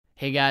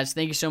Hey guys,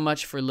 thank you so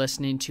much for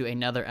listening to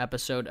another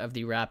episode of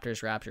the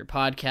Raptors Raptor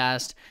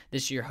podcast.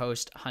 This is your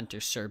host,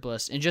 Hunter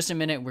Surplus. In just a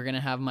minute, we're going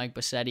to have Mike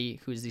Bossetti,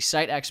 who's the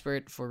site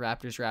expert for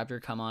Raptors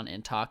Raptor, come on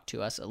and talk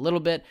to us a little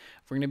bit.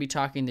 We're going to be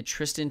talking the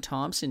Tristan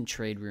Thompson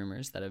trade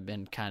rumors that have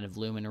been kind of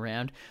looming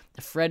around,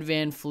 the Fred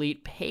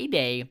VanVleet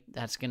payday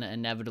that's going to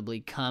inevitably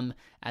come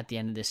at the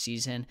end of the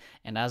season,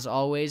 and as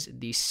always,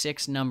 the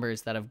 6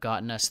 numbers that have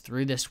gotten us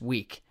through this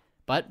week.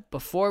 But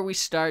before we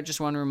start,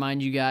 just want to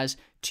remind you guys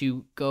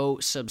to go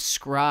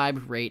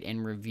subscribe, rate,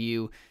 and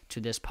review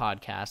to this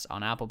podcast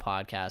on Apple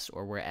Podcasts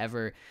or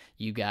wherever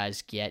you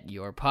guys get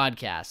your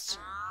podcasts.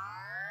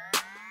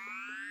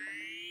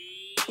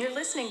 You're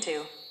listening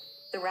to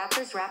the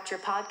Raptors Raptor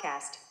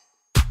podcast.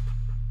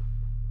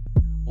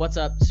 What's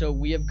up? So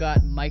we have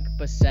got Mike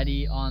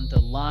Bossetti on the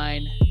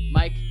line.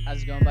 Mike,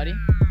 how's it going, buddy?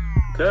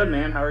 Good,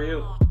 man. How are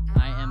you?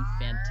 I am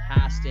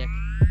fantastic.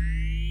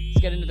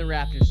 Let's get into the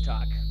Raptors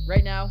talk.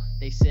 Right now,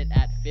 they sit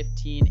at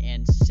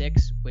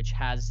 15-6, which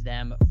has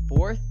them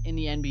 4th in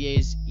the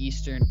NBA's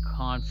Eastern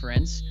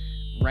Conference,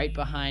 right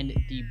behind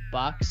the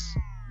Bucks,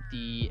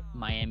 the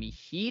Miami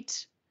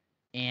Heat,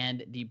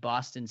 and the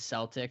Boston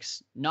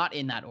Celtics. Not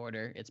in that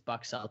order. It's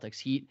Bucks, Celtics,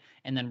 Heat,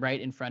 and then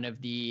right in front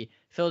of the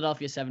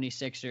Philadelphia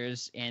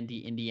 76ers and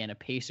the Indiana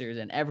Pacers,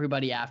 and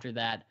everybody after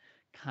that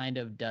kind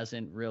of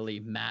doesn't really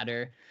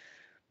matter.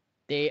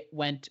 They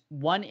went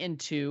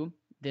 1-2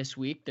 this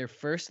week, their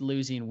first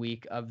losing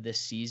week of the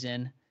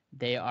season.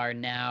 They are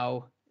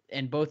now,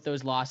 and both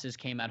those losses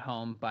came at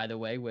home, by the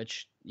way,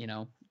 which, you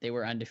know, they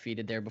were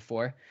undefeated there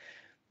before.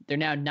 They're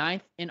now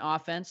 9th in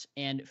offense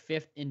and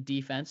 5th in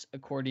defense,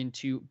 according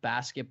to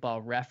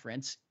Basketball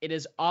Reference. It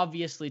is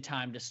obviously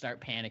time to start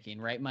panicking,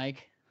 right,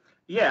 Mike?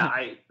 Yeah,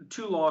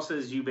 2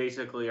 losses, you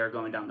basically are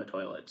going down the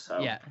toilet.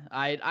 So yeah,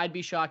 I'd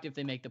be shocked if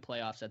they make the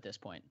playoffs at this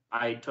point.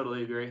 I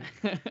totally agree.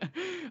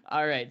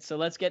 All right, so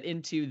let's get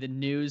into the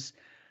news.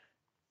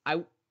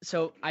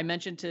 I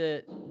mentioned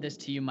this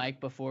to you,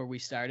 Mike, before we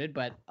started,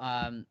 but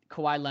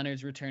Kawhi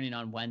Leonard's returning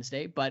on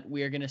Wednesday, but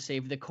we are going to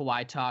save the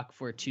Kawhi talk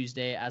for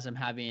Tuesday, as I'm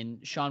having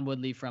Sean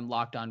Woodley from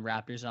Locked On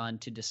Raptors on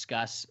to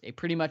discuss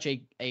pretty much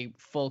a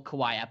full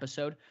Kawhi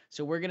episode.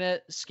 So we're going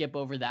to skip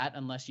over that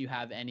unless you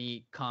have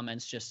any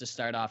comments just to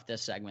start off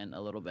this segment a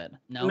little bit.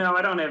 No,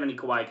 I don't have any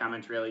Kawhi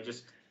comments really.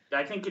 Just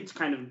I think it's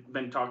kind of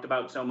been talked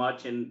about so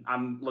much, and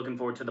I'm looking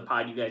forward to the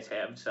pod you guys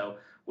have. So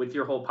with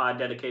your whole pod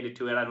dedicated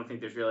to it, I don't think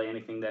there's really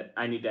anything that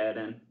I need to add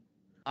in.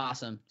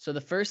 Awesome. So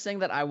the first thing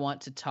that I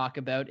want to talk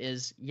about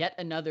is yet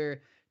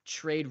another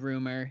trade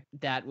rumor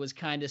that was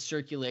kind of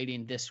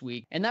circulating this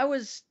week. And that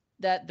was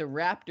that the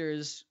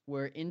Raptors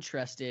were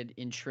interested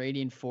in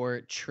trading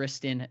for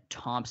Tristan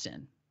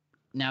Thompson.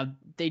 Now,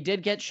 they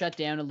did get shut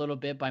down a little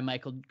bit by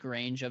Michael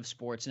Grange of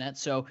Sportsnet,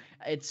 so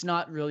it's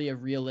not really a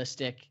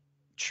realistic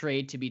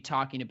trade to be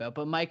talking about.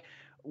 But Mike,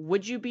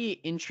 would you be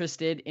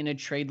interested in a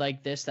trade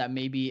like this that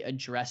maybe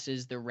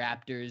addresses the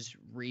Raptors'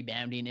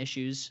 rebounding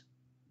issues?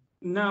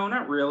 No,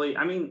 not really.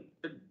 I mean,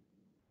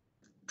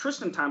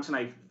 Tristan Thompson,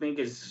 I think,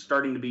 is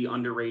starting to be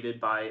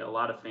underrated by a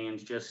lot of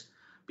fans just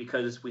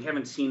because we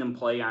haven't seen him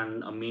play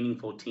on a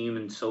meaningful team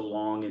in so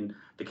long, and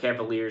the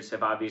Cavaliers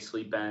have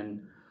obviously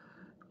been,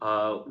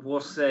 we'll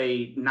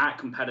say, not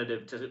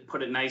competitive, to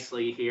put it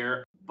nicely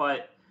here,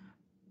 but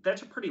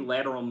that's a pretty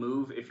lateral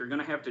move. If you're going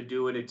to have to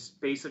do it, it's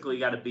basically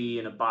got to be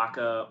an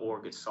Ibaka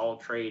or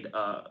Gasol trade.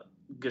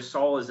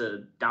 Gasol is a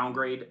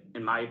downgrade,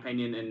 in my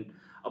opinion, and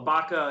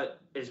Ibaka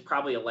is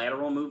probably a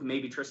lateral move.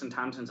 Maybe Tristan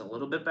Thompson's a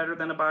little bit better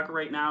than Ibaka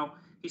right now.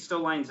 He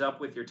still lines up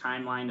with your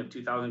timeline of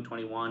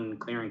 2021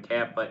 clearing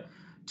cap, but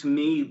to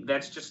me,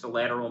 that's just a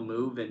lateral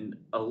move and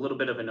a little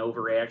bit of an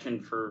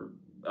overreaction for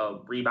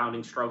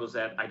rebounding struggles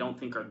that I don't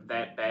think are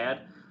that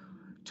bad.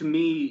 To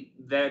me,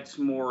 that's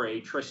more a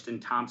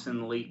Tristan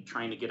Thompson leak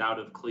trying to get out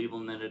of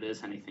Cleveland than it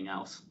is anything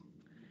else.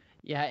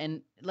 Yeah,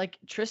 and like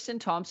Tristan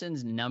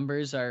Thompson's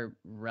numbers are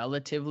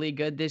relatively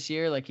good this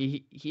year. Like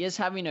he is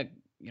having a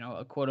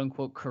quote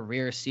unquote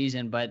career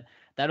season, but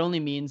that only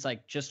means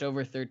like just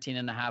over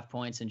 13.5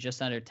 points and just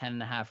under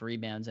 10.5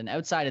 rebounds. And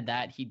outside of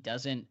that, he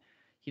doesn't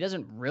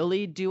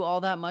really do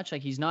all that much.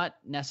 Like he's not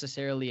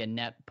necessarily a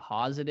net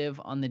positive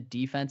on the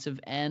defensive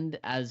end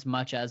as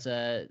much as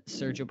a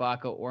Serge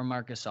Ibaka or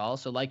Marc Gasol.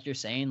 So like you're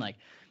saying, like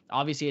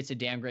obviously it's a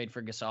downgrade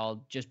for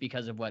Gasol just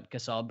because of what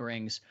Gasol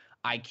brings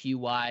IQ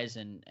wise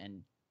and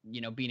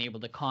being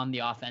able to calm the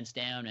offense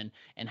down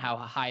and how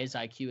high his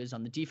IQ is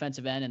on the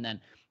defensive end. And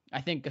then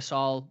I think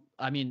Ibaka,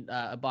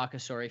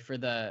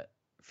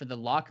 for the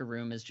locker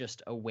room is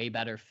just a way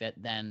better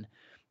fit than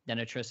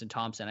a Tristan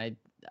Thompson.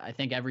 I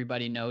think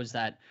everybody knows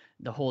that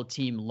the whole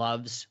team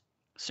loves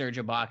Serge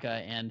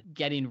Ibaka, and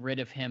getting rid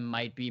of him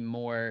might be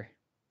more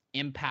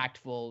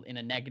impactful in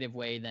a negative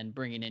way than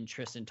bringing in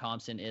Tristan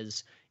Thompson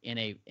is in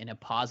a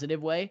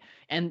positive way.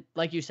 And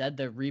like you said,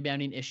 the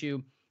rebounding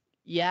issue,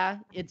 yeah,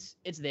 it's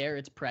there,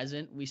 it's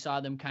present. We saw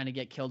them kind of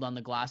get killed on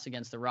the glass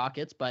against the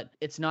Rockets, but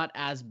it's not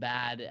as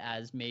bad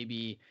as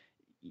maybe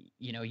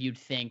you'd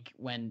think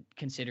when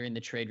considering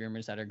the trade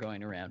rumors that are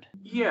going around.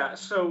 Yeah,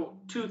 so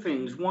 2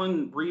 things.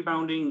 One,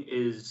 rebounding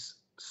is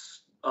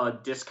a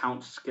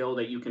discount skill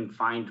that you can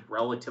find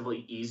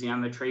relatively easy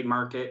on the trade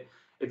market.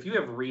 If you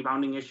have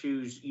rebounding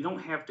issues, you don't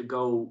have to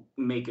go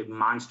make a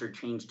monster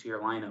change to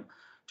your lineup.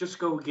 Just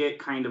go get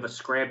kind of a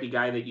scrappy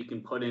guy that you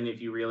can put in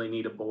if you really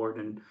need a board.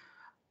 And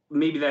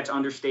maybe that's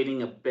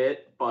understating a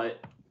bit,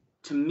 but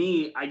to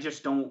me, I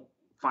just don't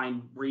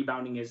find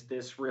rebounding as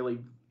this really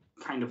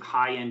kind of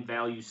high-end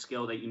value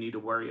skill that you need to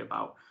worry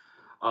about.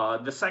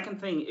 The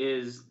second thing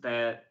is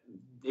that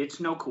it's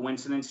no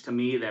coincidence to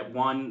me that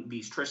one,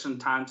 these Tristan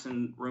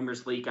Thompson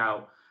rumors leak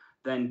out,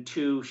 then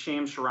two,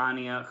 Shams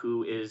Charania,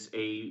 who is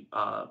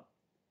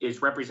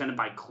represented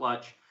by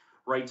Clutch,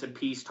 writes a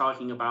piece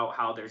talking about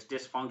how there's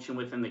dysfunction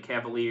within the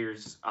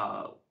Cavaliers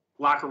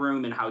locker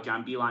room and how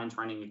John Beeline's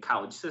running a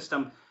college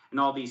system and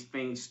all these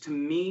things. To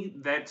me,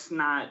 that's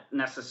not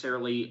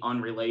necessarily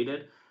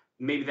unrelated.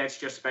 Maybe that's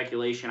just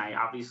speculation. I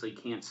obviously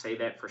can't say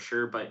that for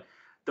sure, but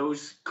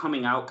those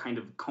coming out kind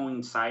of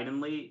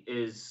coincidentally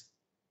is,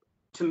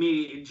 to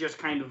me, it just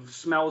kind of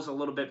smells a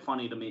little bit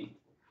funny to me.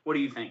 What do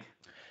you think?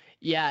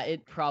 Yeah,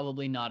 it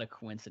probably not a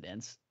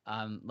coincidence.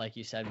 Like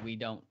you said, we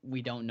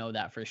don't know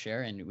that for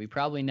sure, and we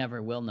probably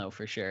never will know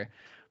for sure.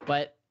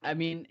 But I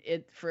mean,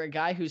 for a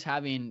guy who's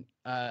having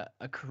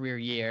a career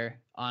year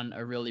on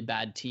a really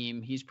bad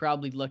team, he's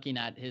probably looking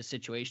at his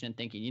situation and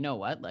thinking, you know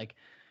what, like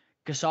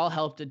Gasol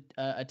helped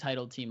a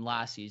title team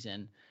last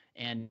season.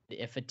 And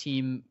if a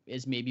team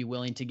is maybe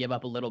willing to give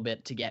up a little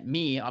bit to get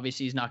me,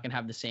 obviously he's not going to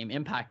have the same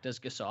impact as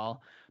Gasol.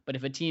 But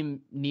if a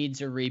team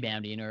needs a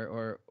rebounding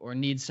or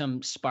needs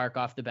some spark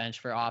off the bench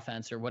for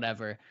offense or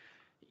whatever,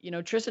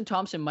 Tristan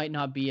Thompson might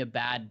not be a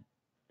bad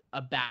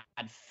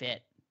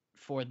fit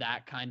for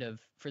that kind of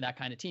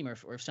team,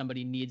 or if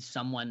somebody needs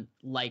someone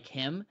like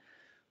him.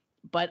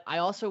 But I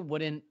also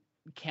wouldn't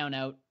count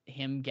out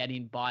him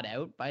getting bought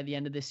out by the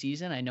end of the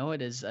season. I know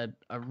it is a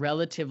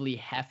relatively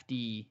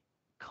hefty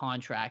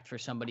contract for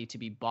somebody to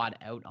be bought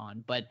out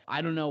on, but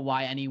I don't know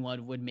why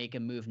anyone would make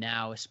a move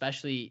now,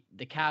 especially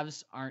the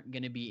Cavs aren't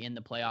going to be in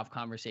the playoff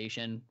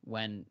conversation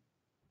when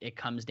it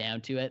comes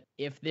down to it.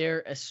 If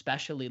they're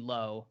especially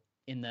low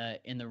in the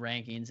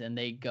rankings and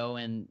they go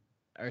and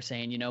are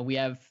saying, we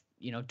have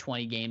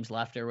 20 games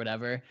left or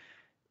whatever,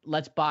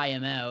 let's buy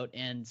him out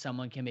and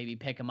someone can maybe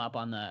pick him up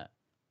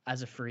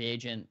as a free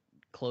agent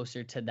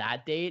closer to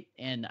that date.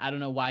 And I don't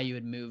know why you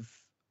would move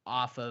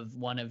off of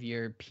one of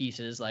your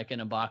pieces like an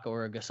Ibaka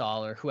or a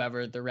Gasol or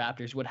whoever the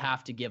Raptors would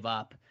have to give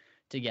up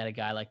to get a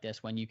guy like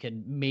this when you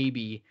could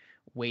maybe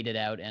wait it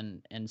out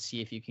and see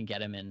if you can get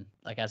him in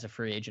like as a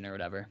free agent or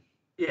whatever.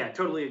 Yeah,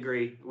 totally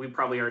agree. We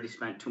probably already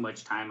spent too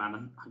much time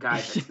on a guy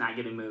that's not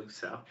getting moved.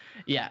 So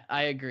yeah,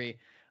 I agree.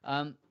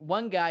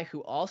 One guy who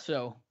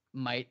also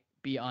might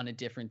be on a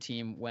different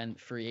team when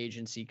free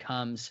agency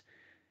comes,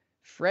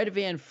 Fred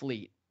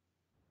VanVleet.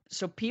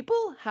 So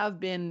people have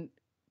been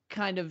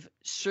kind of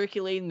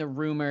circulating the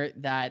rumor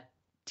that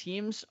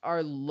teams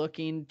are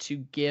looking to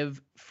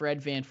give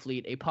Fred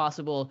VanVleet a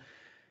possible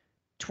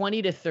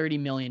 $20 to $30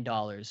 million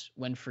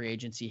when free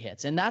agency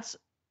hits. And that's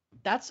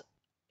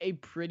a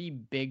pretty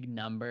big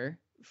number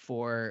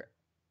for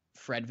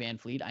Fred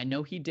VanVleet. I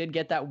know he did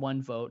get that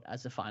one vote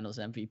as the finals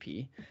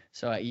MVP,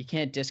 so you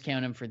can't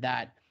discount him for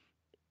that.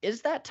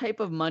 Is that type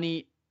of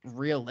money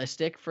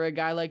realistic for a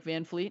guy like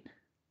VanVleet?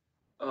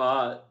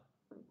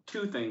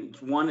 Two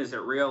things. One, is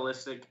it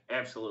realistic?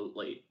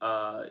 Absolutely.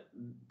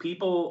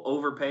 People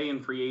overpay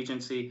in free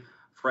agency.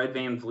 Fred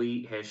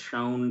VanVleet has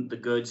shown the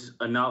goods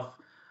enough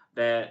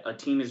that a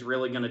team is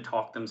really going to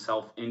talk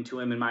themselves into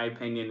him, in my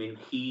opinion, and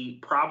he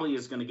probably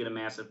is going to get a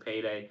massive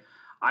payday.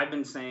 I've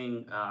been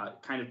saying,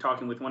 kind of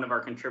talking with one of our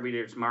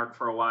contributors, Mark,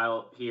 for a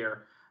while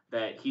here,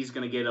 that he's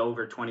going to get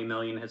over 20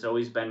 million has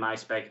always been my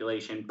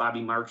speculation.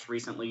 Bobby Marks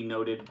recently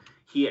noted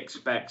he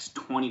expects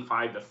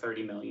 25 to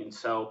 30 million.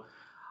 So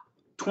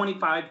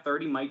 25,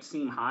 30 might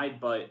seem high,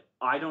 but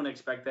I don't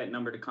expect that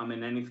number to come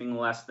in anything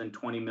less than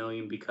 20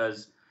 million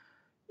because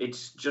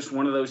it's just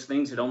one of those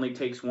things. It only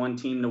takes one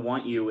team to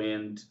want you.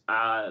 And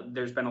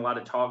there's been a lot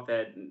of talk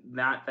that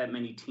not that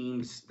many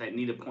teams that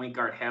need a point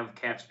guard have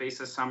cap space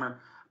this summer.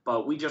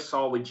 But we just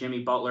saw with Jimmy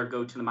Butler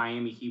go to the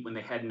Miami Heat when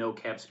they had no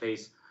cap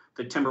space.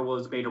 The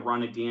Timberwolves made a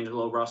run at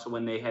D'Angelo Russell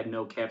when they had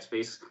no cap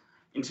space.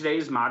 In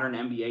today's modern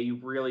NBA, you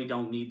really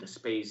don't need the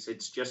space.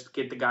 It's just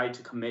get the guy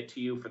to commit to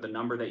you for the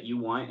number that you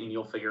want, and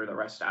you'll figure the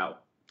rest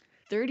out.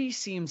 30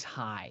 seems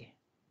high.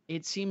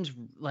 It seems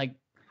like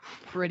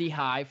pretty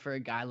high for a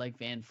guy like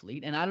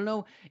VanVleet. And I don't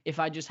know if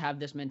I just have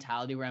this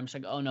mentality where I'm just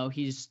like, oh no,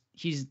 he's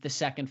the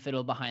second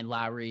fiddle behind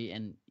Lowry,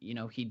 and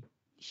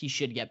he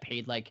should get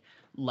paid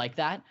like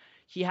that.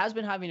 He has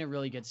been having a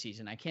really good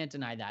season. I can't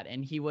deny that.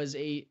 And he was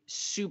a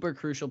super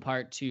crucial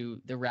part to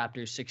the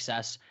Raptors'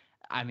 success.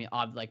 I mean,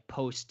 like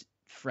post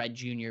Fred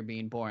Jr.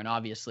 being born,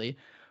 obviously.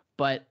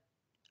 But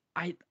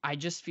I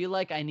just feel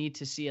like I need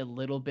to see a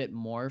little bit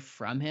more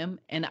from him.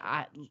 And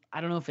I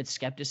don't know if it's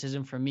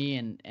skepticism from me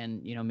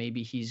and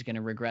maybe he's going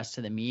to regress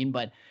to the mean,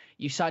 but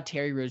you saw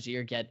Terry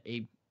Rozier get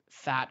a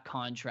fat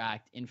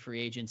contract in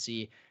free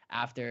agency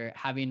after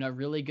having a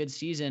really good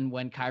season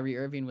when Kyrie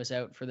Irving was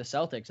out for the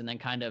Celtics. And then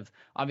kind of,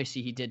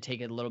 obviously he did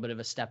take a little bit of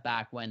a step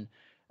back when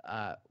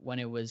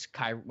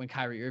when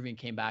Kyrie Irving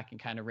came back and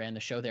kind of ran the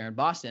show there in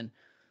Boston.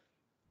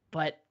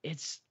 But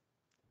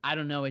I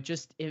don't know.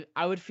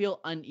 I would feel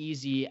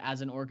uneasy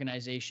as an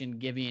organization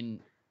giving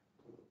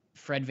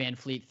Fred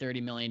VanVleet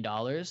 $30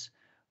 million,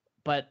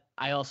 but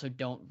I also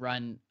don't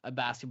run a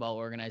basketball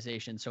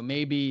organization. So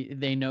maybe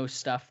they know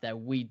stuff that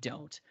we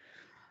don't.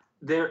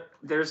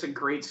 There's a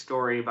great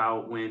story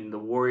about when the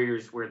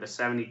Warriors were the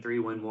 73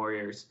 win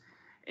Warriors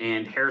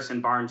and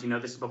Harrison Barnes,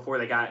 this is before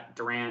they got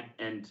Durant,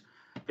 and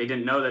they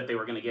didn't know that they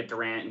were going to get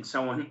Durant, and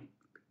someone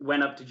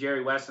went up to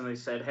Jerry West and they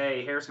said,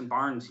 hey, Harrison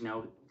Barnes,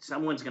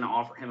 someone's going to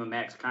offer him a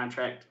max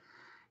contract.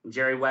 And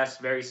Jerry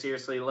West very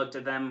seriously looked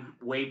at them,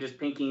 waved his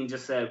pinky, and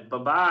just said,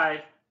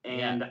 bye-bye.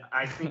 And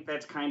I think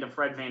that's kind of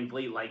Fred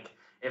VanVleet. Like,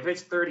 if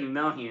it's $30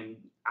 million,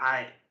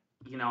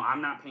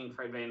 I'm not paying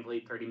Fred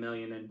VanVleet $30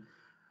 million, and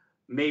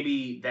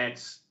maybe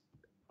that's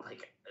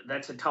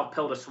a tough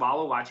pill to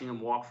swallow, watching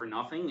him walk for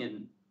nothing,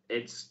 and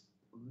it's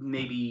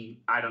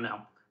maybe, I don't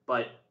know,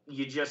 but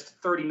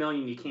 $30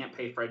 million, you can't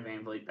pay Fred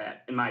VanVleet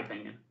that, in my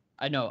opinion.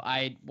 I know,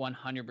 I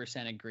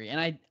 100% agree,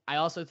 and I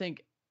also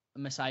think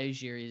Masai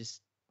Ujiri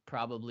is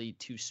probably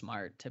too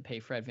smart to pay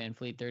Fred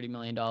VanVleet $30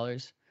 million.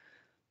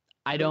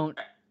 I don't.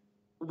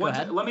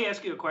 Let me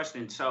ask you a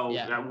question. So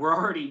we're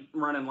already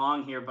running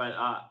long here, but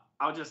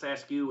I'll just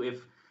ask you, if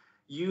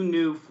you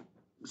knew,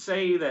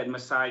 say that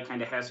Masai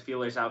kind of has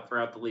feelers out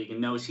throughout the league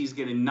and knows he's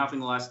getting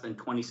nothing less than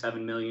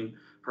 $27 million,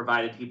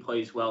 provided he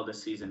plays well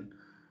this season.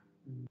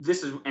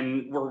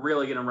 And we're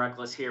really getting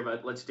reckless here,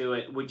 but let's do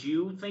it. Would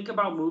you think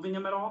about moving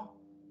him at all?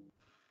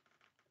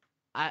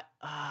 I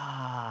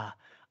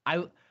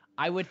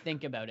would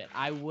think about it.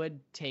 I would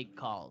take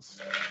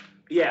calls.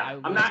 Yeah,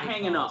 I'm not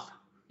hanging up.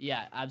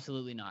 Yeah,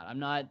 absolutely not. I'm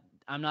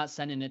not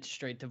sending it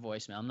straight to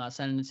voicemail. I'm not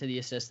sending it to the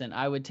assistant.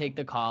 I would take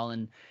the call,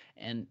 and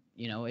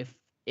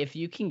if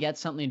you can get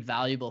something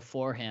valuable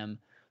for him,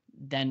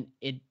 then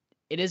it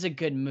is a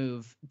good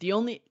move.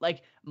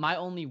 My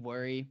only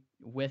worry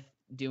with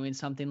doing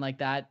something like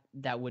that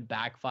would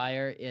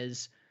backfire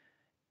is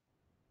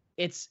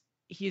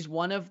he's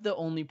one of the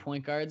only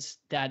point guards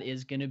that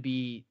is going to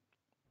be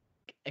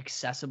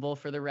accessible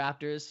for the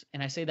Raptors.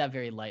 And I say that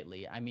very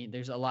lightly. I mean,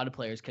 there's a lot of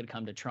players could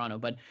come to Toronto,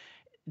 but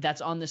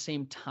that's on the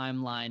same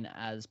timeline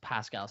as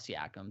Pascal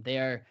Siakam.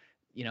 They're,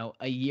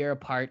 a year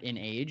apart in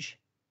age.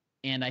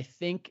 And I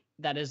think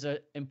that is an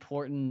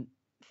important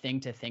thing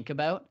to think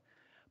about.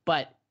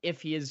 But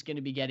if he is going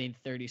to be getting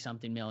 30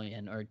 something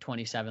million or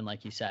 27,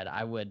 like you said,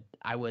 I would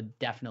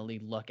definitely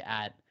look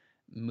at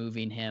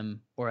moving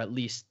him, or at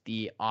least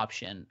the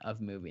option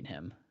of moving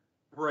him.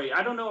 Right.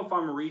 I don't know if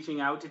I'm reaching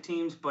out to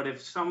teams, but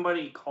if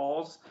somebody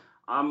calls,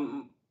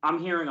 I'm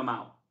hearing them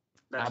out.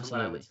 That's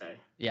Absolutely. What I would say.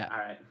 Yeah. All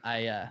right.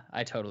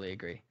 I totally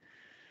agree.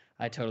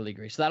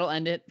 So that'll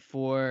end it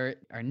for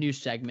our new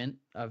segment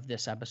of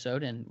this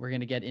episode, and we're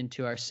going to get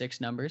into our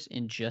 6 numbers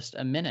in just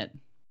a minute.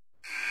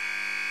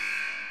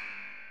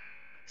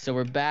 So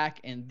we're back,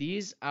 and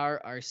these are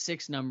our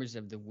 6 numbers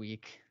of the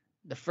week.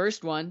 The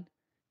first one,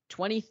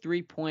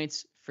 23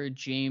 points for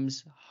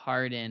James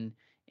Harden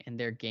in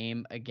their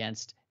game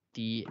against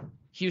the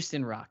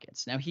Houston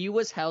Rockets. Now, he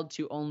was held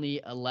to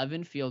only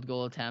 11 field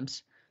goal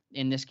attempts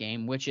in this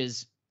game, which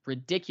is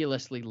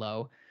ridiculously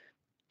low,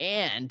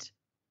 and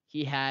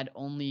he had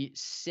only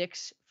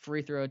 6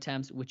 free throw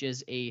attempts, which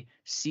is a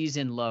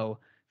season low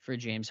for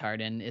James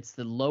Harden. It's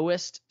the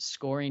lowest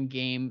scoring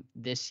game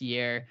this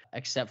year,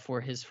 except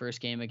for his first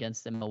game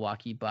against the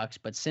Milwaukee Bucks.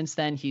 But since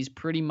then, he's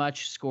pretty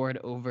much scored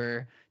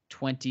over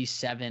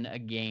 27 a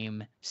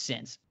game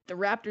since. The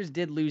Raptors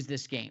did lose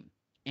this game,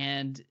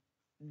 and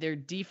their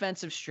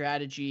defensive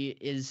strategy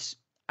is,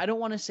 I don't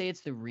want to say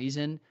it's the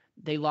reason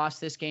they lost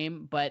this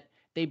game, but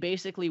they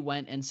basically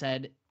went and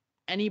said,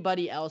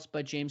 anybody else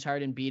but James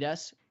Harden beat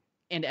us,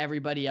 and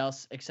everybody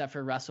else except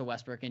for Russell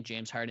Westbrook and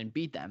James Harden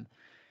beat them.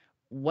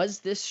 Was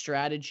this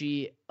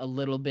strategy a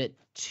little bit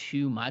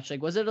too much?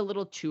 Like, was it a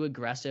little too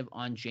aggressive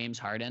on James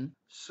Harden?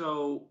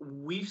 So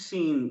we've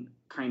seen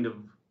kind of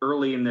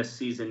early in this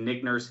season,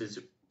 Nick Nurse has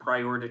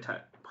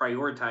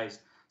prioritized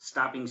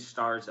stopping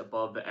stars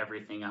above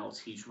everything else.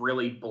 He's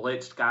really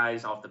blitzed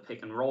guys off the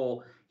pick and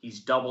roll.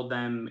 He's doubled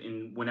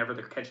them whenever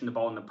they're catching the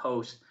ball in the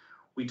post.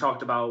 We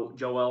talked about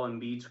Joel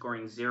Embiid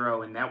scoring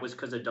 0, and that was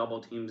because of double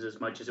teams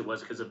as much as it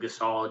was because of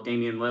Gasol.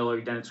 Damian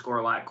Lillard didn't score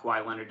a lot.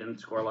 Kawhi Leonard didn't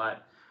score a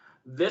lot.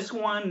 This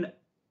one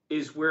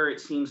is where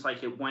it seems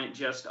like it went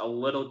just a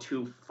little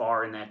too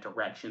far in that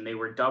direction. They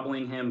were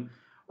doubling him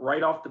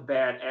right off the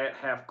bat at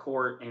half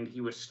court, and he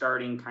was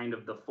starting kind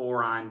of the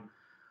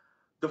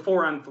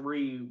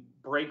 4-on-3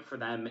 break for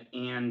them.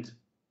 And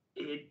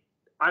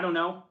I don't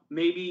know,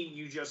 maybe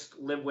you just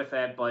live with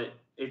that, but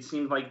it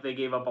seemed like they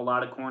gave up a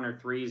lot of corner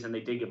threes, and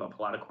they did give up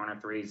a lot of corner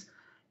threes.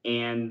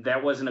 And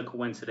that wasn't a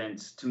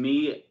coincidence. To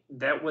me,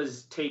 that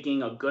was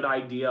taking a good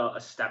idea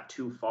a step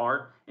too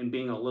far and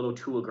being a little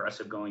too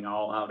aggressive, going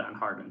all out on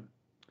Harden.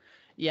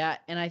 Yeah,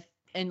 and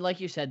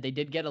like you said, they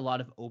did get a lot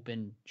of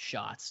open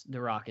shots,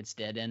 the Rockets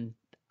did. And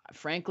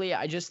frankly,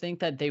 I just think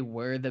that they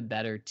were the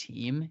better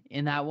team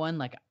in that one.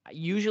 Like,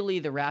 usually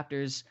the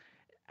Raptors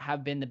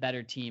have been the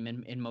better team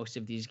in most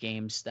of these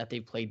games that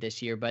they've played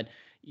this year. But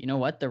you know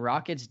what? The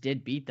Rockets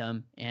did beat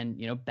them, and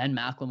Ben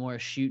McLemore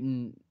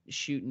shooting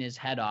his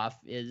head off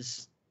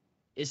is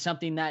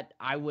something that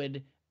I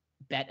would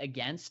bet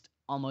against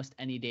almost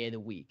any day of the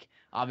week.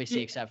 Obviously,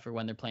 Yeah. except for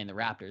when they're playing the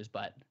Raptors.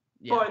 But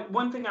yeah. But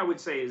one thing I would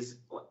say is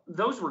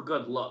those were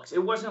good looks.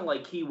 It wasn't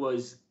like he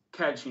was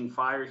catching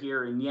fire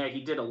here, and yeah,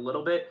 he did a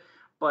little bit.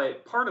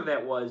 But part of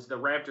that was the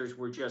Raptors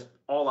were just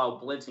all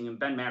out blitzing, and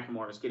Ben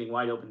McLemore was getting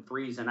wide open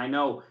threes. And I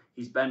know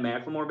he's Ben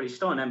McLemore, but he's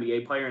still an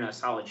NBA player and a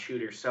solid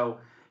shooter. So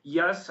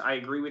yes, I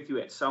agree with you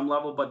at some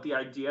level. But the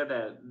idea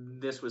that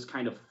this was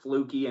kind of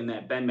fluky and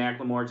that Ben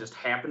McLemore just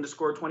happened to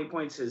score 20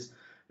 points is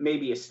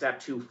maybe a step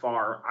too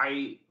far.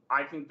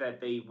 I think that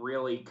they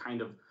really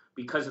kind of,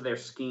 because of their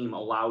scheme,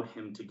 allowed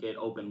him to get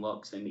open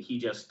looks, and he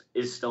just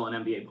is still an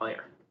NBA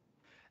player.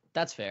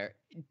 That's fair.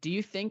 Do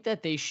you think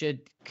that they should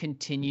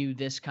continue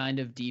this kind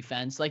of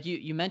defense? Like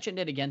you mentioned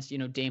it against,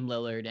 Dame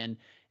Lillard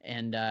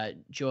and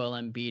Joel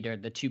Embiid are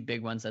the two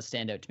big ones that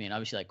stand out to me. And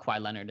obviously, like Kawhi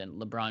Leonard and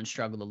LeBron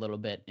struggled a little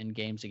bit in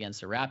games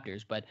against the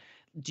Raptors. But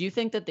do you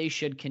think that they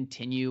should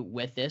continue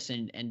with this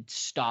and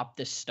stop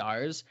the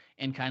stars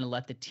and kind of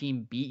let the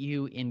team beat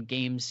you in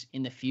games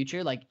in the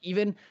future? Like,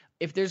 even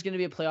if there's going to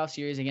be a playoff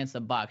series against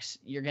the Bucks,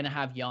 you're going to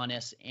have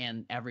Giannis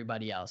and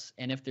everybody else.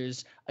 And if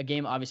there's a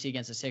game, obviously,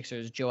 against the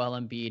Sixers, Joel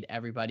Embiid,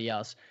 everybody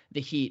else, the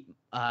Heat,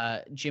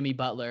 Jimmy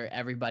Butler,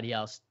 everybody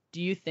else.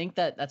 Do you think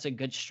that that's a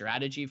good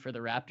strategy for the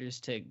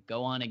Raptors to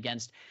go on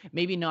against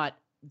maybe not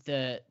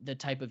the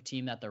type of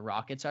team that the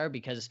Rockets are,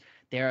 because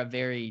they're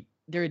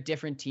a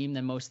different team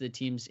than most of the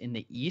teams in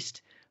the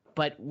East,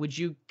 but would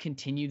you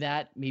continue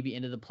that maybe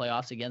into the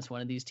playoffs against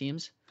one of these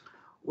teams?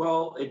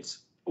 Well,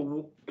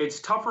 it's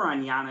tougher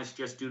on Giannis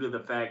just due to the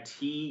fact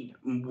he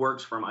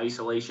works from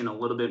isolation a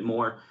little bit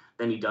more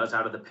than he does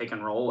out of the pick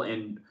and roll.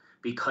 And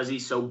because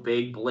he's so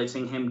big,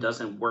 blitzing him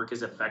doesn't work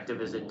as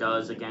effective as it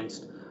does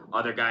against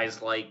other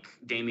guys like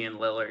Damian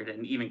Lillard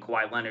and even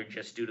Kawhi Leonard,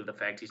 just due to the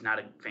fact he's not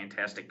a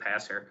fantastic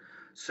passer.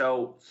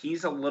 So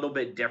he's a little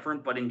bit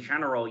different. But in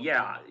general,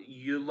 yeah,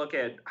 you look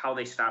at how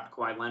they stopped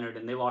Kawhi Leonard,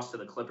 and they lost to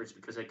the Clippers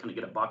because they couldn't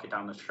get a bucket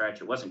down the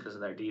stretch. It wasn't because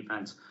of their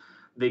defense.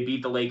 They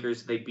beat the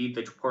Lakers. They beat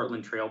the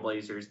Portland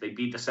Trailblazers. They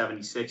beat the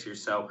 76ers.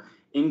 So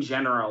in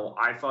general,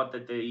 I thought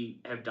that they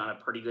have done a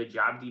pretty good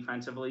job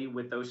defensively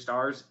with those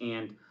stars.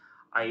 And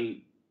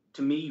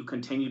to me, you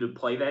continue to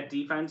play that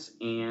defense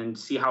and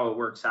see how it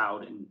works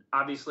out. And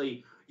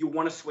obviously, you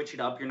want to switch it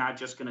up. You're not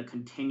just going to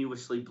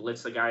continuously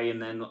blitz the guy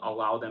and then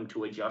allow them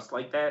to adjust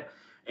like that.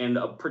 And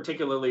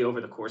particularly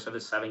over the course of a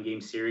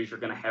 7-game series, you're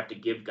going to have to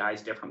give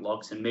guys different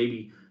looks. And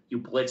maybe you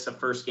blitz the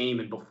first game,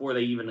 and before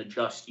they even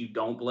adjust, you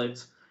don't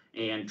blitz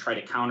and try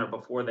to counter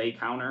before they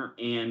counter.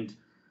 And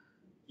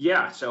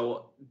yeah,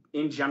 so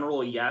in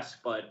general, yes,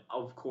 but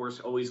of course,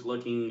 always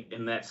looking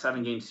in that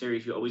 7-game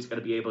series, you always got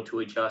to be able to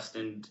adjust.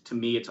 And to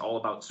me, it's all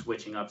about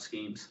switching up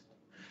schemes.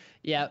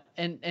 Yeah,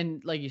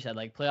 and like you said,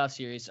 like playoff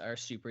series are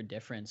super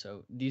different.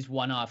 So these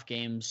one-off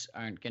games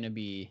aren't going to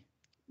be,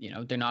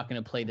 they're not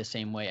going to play the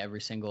same way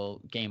every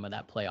single game of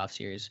that playoff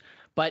series.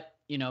 But,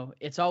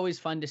 it's always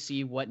fun to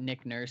see what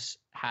Nick Nurse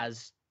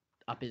has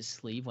up his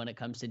sleeve when it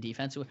comes to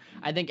defense.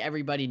 I think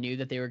everybody knew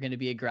that they were going to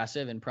be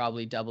aggressive and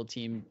probably double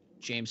team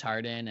James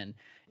Harden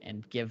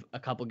and give a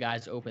couple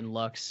guys open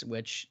looks,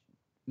 which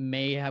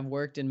may have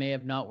worked and may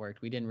have not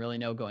worked. We didn't really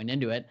know going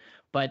into it,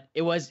 but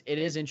it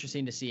is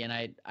interesting to see. And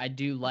I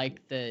do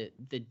like the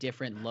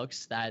different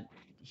looks that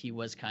he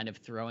was kind of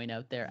throwing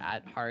out there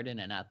at Harden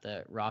and at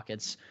the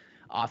Rockets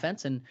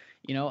offense. And,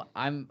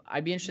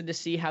 I'd be interested to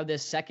see how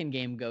this second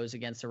game goes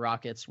against the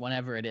Rockets,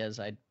 whenever it is.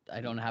 I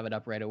don't have it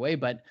up right away,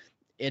 but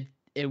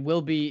it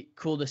will be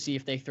cool to see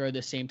if they throw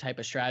the same type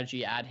of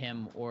strategy at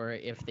him, or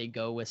if they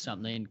go with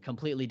something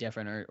completely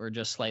different or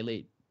just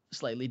slightly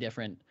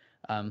different,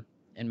 and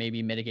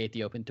maybe mitigate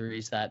the open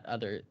threes that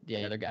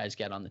the other guys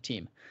get on the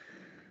team.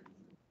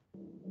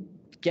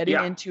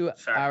 Getting into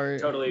our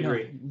totally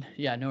agree.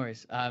 No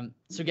worries.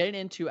 So getting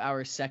into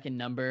our second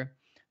number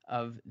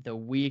of the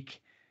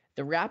week,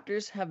 the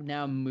Raptors have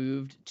now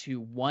moved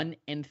to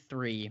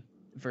 1-3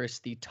 versus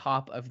the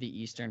top of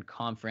the Eastern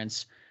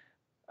Conference,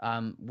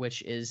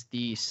 which is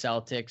the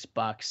Celtics,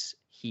 Bucks,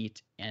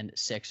 Heat, and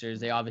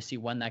Sixers. They obviously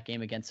won that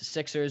game against the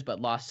Sixers,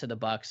 but lost to the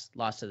Bucks,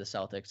 lost to the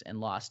Celtics,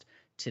 and lost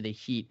to the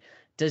Heat.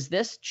 Does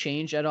this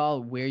change at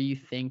all where you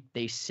think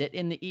they sit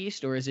in the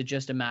East, or is it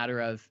just a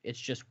matter of it's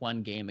just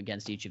one game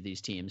against each of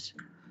these teams?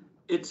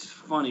 It's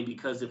funny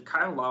because if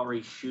Kyle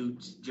Lowry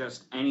shoots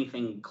just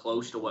anything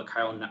close to what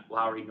Kyle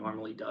Lowry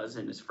normally does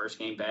in his first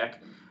game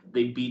back,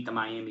 they beat the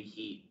Miami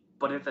Heat.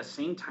 But at the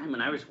same time,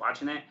 when I was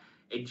watching that,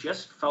 it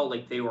just felt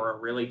like they were a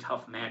really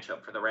tough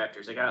matchup for the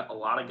Raptors. They got a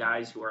lot of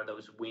guys who are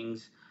those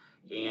wings,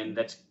 and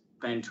that's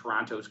been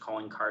Toronto's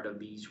calling card of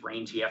these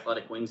rangy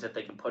athletic wings that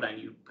they can put on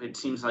you. It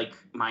seems like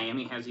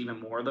Miami has even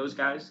more of those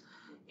guys.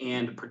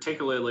 And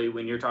particularly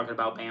when you're talking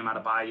about Bam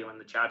Adebayo, and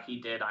the job he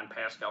did on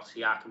Pascal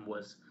Siakam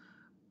was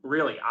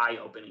really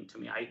eye-opening to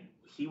me.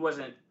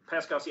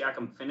 Pascal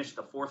Siakam finished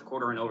the fourth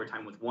quarter in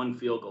overtime with one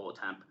field goal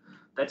attempt.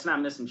 That's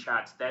not missing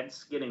shots.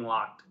 That's getting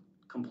locked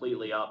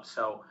completely up.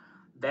 So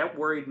that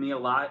worried me a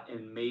lot,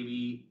 and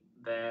maybe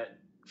that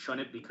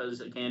shouldn't,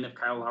 because again, if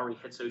Kyle Lowry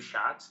hits those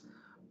shots,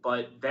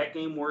 but that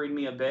game worried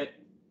me a bit.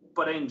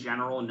 But in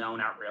general, no,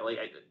 not really.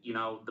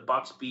 The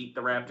Bucks beat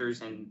the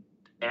Raptors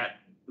at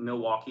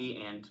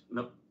Milwaukee, and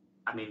the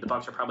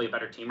Bucks are probably a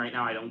better team right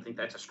now. I don't think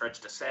that's a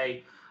stretch to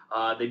say.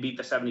 They beat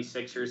the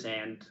 76ers,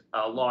 and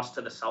loss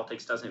to the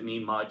Celtics doesn't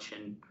mean much.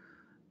 And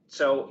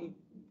so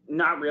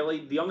not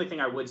really. The only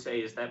thing I would say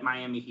is that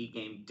Miami Heat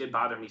game did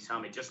bother me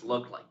some. It just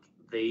looked like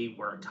they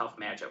were a tough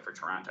matchup for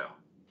Toronto.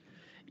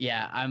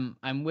 Yeah,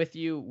 I'm with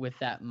you with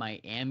that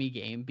Miami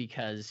game,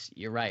 because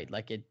you're right.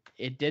 Like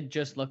it did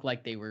just look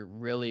like they were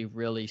really,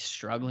 really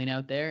struggling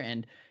out there.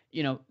 And,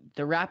 the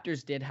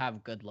Raptors did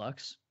have good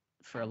looks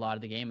for a lot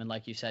of the game. And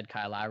like you said,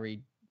 Kyle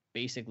Lowry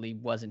basically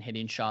wasn't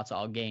hitting shots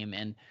all game.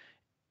 And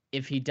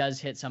if he does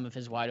hit some of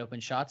his wide open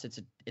shots,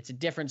 it's a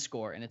different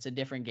score and it's a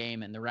different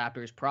game. And the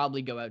Raptors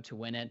probably go out to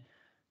win it.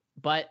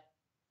 But,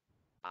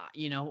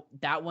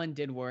 that one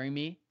did worry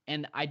me.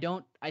 And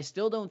I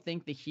still don't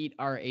think the Heat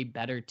are a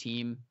better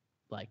team,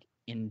 like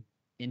in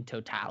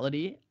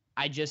totality.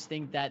 I just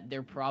think that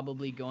they're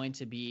probably going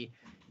to be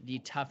the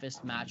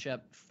toughest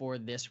matchup for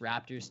this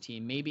Raptors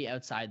team, maybe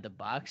outside the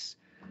Bucks.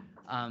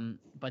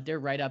 But they're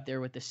right up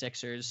there with the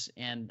Sixers,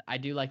 and I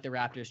do like the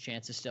Raptors'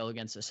 chances still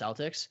against the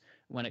Celtics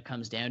when it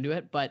comes down to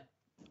it. But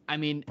I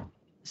mean,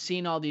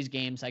 seeing all these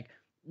games, like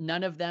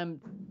none of them,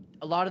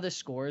 a lot of the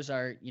scores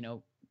are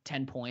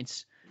 10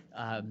 points,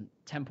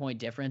 10-point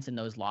difference in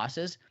those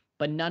losses,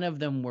 but none of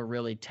them were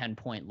really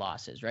 10-point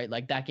losses, right?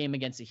 Like that game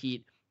against the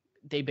Heat,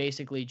 they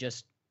basically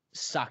just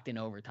sucked in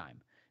overtime.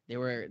 They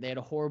had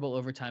a horrible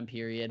overtime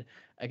period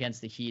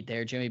against the Heat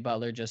there. Jimmy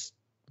Butler just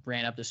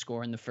ran up the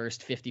score in the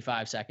first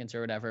 55 seconds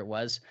or whatever it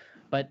was.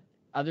 But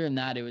other than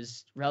that, it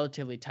was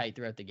relatively tight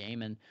throughout the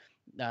game. And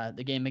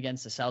the game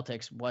against the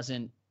Celtics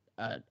wasn't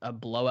a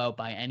blowout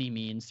by any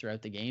means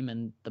throughout the game.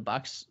 And the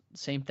Bucks,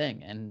 same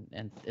thing.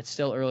 And it's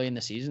still early in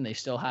the season. They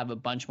still have a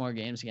bunch more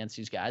games against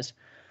these guys.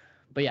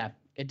 But yeah,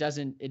 it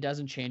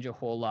doesn't change a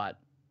whole lot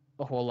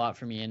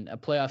for me. And a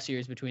playoff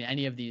series between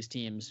any of these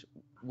teams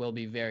will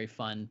be very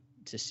fun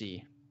to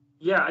see.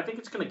 Yeah, I think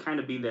it's going to kind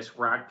of be this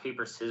rock,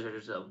 paper,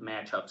 scissors of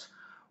matchups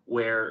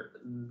where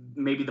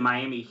maybe the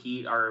Miami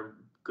Heat are a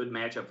good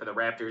matchup for the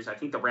Raptors. I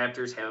think the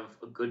Raptors have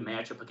a good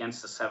matchup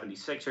against the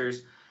 76ers.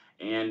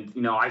 And,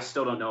 I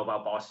still don't know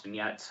about Boston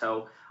yet.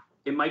 So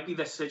it might be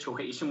the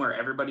situation where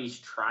everybody's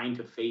trying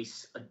to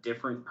face a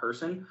different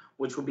person,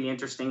 which will be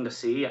interesting to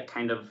see at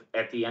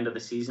the end of the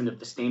season if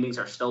the standings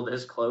are still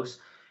this close,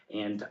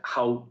 and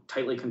how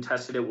tightly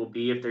contested it will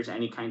be if there's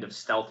any kind of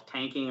stealth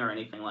tanking or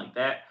anything like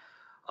that.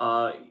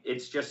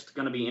 It's just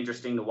going to be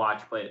interesting to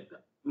watch. But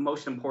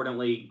most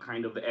importantly,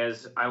 kind of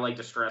as I like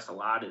to stress a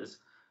lot, is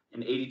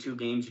in 82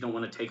 games, you don't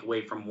want to take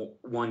away from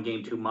one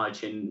game too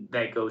much. And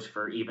that goes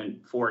for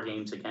even 4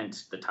 games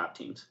against the top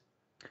teams.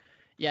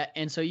 Yeah,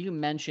 and so you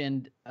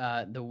mentioned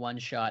the one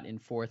shot in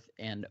fourth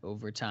and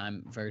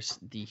overtime versus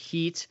the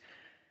Heat.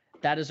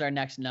 That is our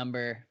next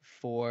number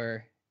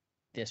for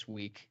this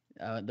week.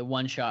 The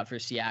one shot for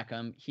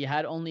Siakam. He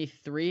had only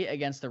 3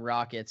 against the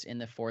Rockets in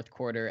the fourth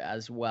quarter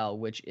as well,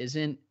 which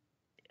isn't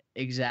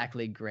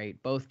exactly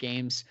great. Both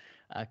games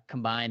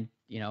combined,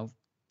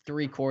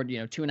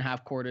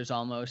 2.5 quarters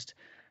almost,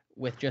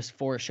 with just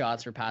 4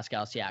 shots for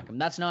Pascal Siakam.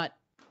 That's not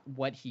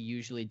what he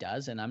usually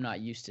does, and I'm not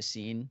used to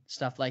seeing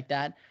stuff like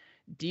that.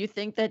 Do you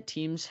think that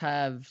teams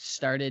have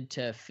started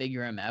to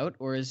figure him out,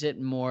 or is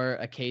it more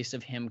a case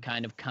of him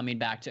kind of coming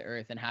back to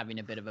earth and having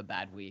a bit of a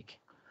bad week?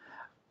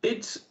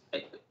 It's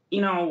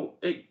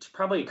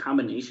probably a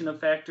combination of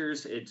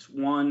factors. It's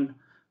one,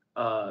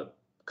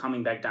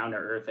 coming back down to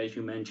earth, as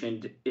you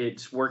mentioned.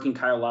 It's working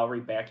Kyle Lowry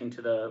back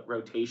into the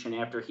rotation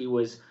after he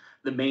was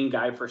the main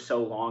guy for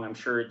so long. I'm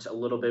sure it's a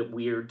little bit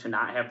weird to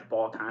not have the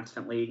ball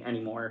constantly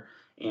anymore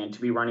and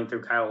to be running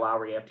through Kyle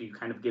Lowry after you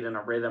kind of get in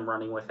a rhythm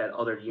running with that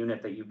other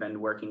unit that you've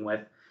been working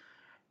with.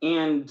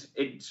 And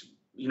it's,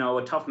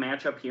 a tough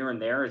matchup here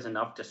and there is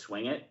enough to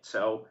swing it.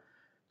 So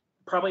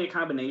probably a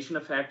combination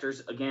of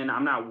factors. Again,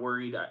 I'm not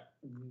worried.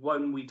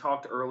 When we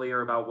talked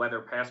earlier about whether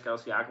Pascal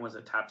Siakam was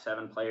a top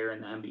 7 player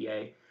in the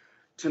NBA,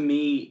 to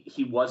me,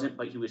 he wasn't,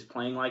 but he was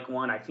playing like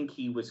one. I think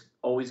he was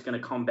always going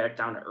to come back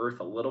down to earth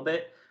a little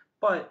bit,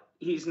 but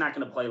he's not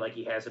going to play like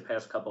he has the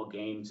past couple of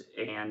games.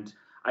 And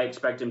I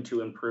expect him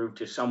to improve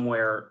to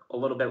somewhere a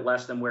little bit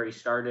less than where he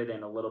started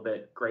and a little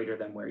bit greater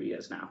than where he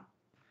is now.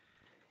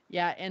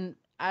 Yeah, and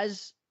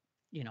as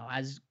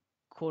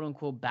quote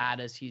unquote bad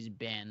as he's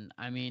been,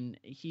 I mean,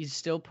 he's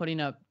still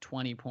putting up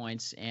 20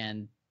 points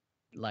and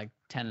like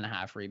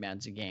 10.5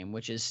 rebounds a game,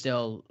 which is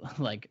still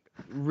like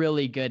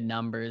really good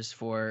numbers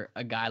for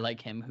a guy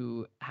like him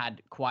who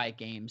had quiet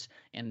games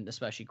and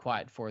especially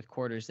quiet fourth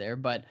quarters there.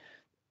 But,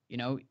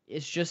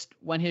 it's just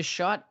when his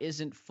shot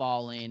isn't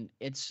falling,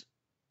 it's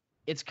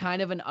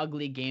kind of an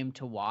ugly game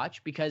to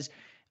watch, because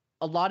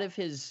a lot of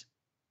his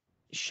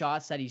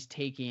shots that he's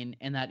taking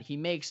and that he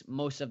makes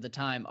most of the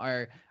time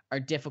are are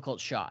difficult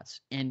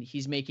shots, and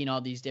he's making all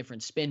these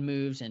different spin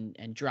moves and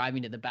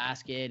driving to the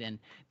basket and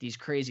these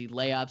crazy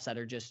layups that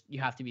are just,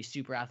 you have to be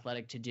super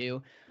athletic to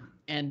do.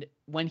 And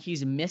when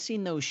he's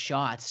missing those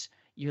shots,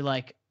 you're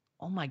like,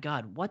 oh my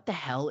God, what the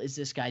hell is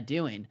this guy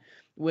doing?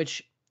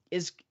 Which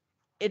is,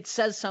 it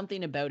says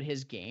something about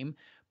his game.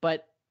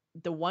 But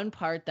the one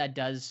part that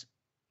does,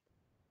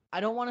 I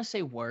don't want to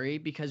say worry,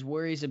 because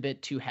worry is a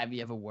bit too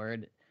heavy of a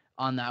word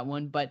on that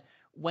one. But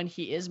when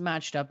he is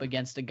matched up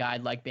against a guy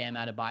like Bam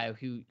Adebayo,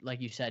 who, like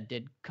you said,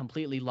 did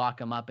completely lock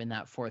him up in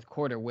that fourth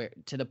quarter, where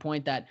to the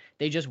point that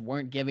they just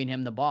weren't giving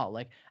him the ball.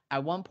 Like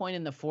at one point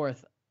in the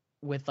fourth,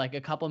 with like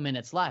a couple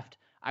minutes left,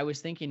 I was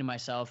thinking to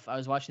myself, I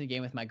was watching the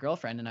game with my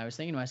girlfriend, and I was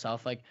thinking to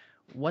myself, like,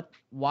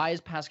 why is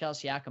Pascal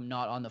Siakam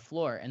not on the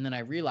floor? And then I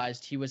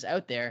realized he was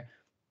out there,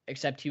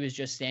 except he was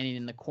just standing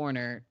in the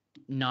corner,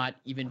 not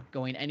even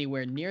going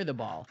anywhere near the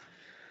ball.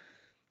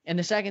 And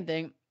the second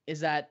thing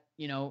is that,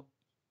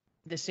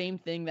 the same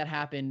thing that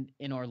happened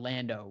in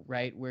Orlando,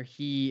 right, where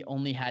he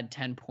only had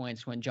 10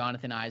 points when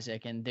Jonathan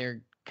Isaac and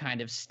their kind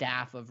of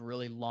staff of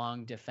really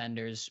long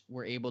defenders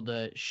were able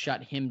to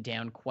shut him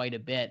down quite a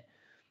bit.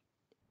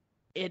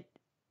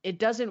 It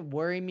doesn't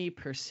worry me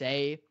per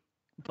se,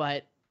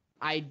 but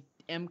I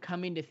am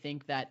coming to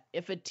think that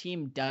if a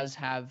team does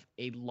have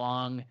a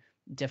long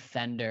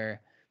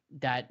defender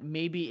that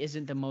maybe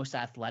isn't the most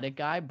athletic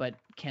guy, but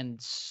can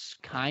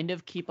kind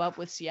of keep up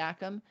with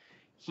Siakam,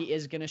 he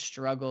is going to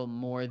struggle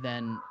more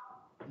than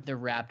the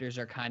Raptors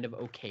are kind of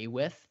okay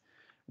with,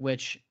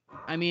 which,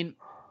 I mean,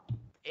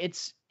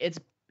 it's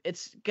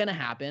going to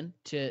happen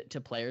to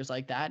players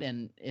like that.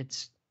 And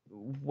it's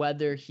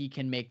whether he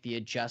can make the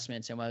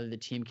adjustments and whether the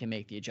team can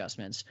make the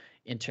adjustments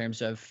in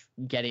terms of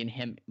getting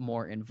him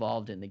more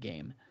involved in the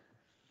game.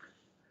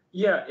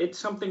 Yeah, it's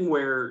something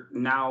where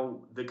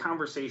now the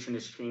conversation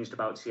has changed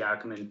about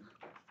Siakam, and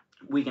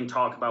we can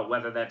talk about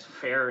whether that's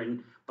fair.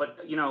 But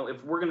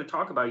if we're going to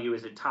talk about you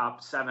as a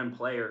top 7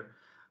 player,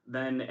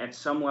 then at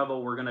some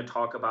level we're going to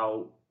talk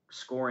about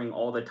scoring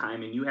all the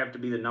time, and you have to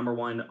be the number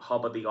one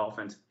hub of the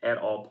offense at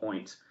all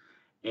points.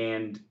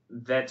 And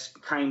that's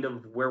kind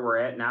of where we're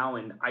at now.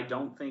 And I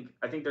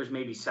think there's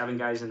maybe 7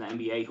 guys in the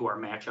NBA who are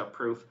matchup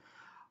proof.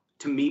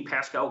 To me,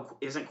 Pascal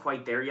isn't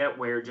quite there yet,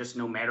 where just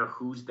no matter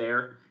who's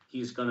there,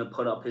 he's going to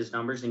put up his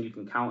numbers and you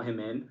can count him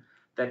in.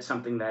 That's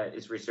something that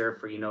is reserved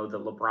for, the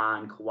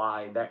LeBron,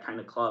 Kawhi, that kind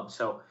of club.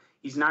 So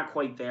he's not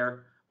quite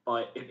there,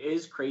 but it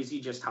is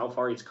crazy just how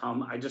far he's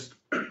come. I just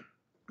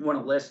want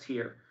to list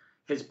here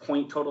his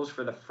point totals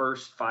for the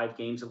first 5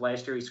 games of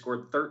last year. He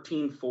scored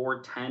 13,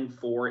 4, 10,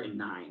 4, and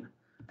 9,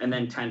 and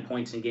then 10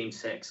 points in game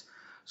 6.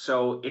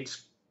 So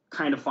it's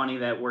kind of funny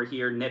that we're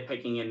here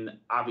nitpicking, and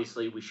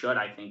obviously we should,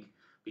 I think,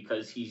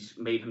 because he's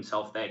made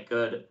himself that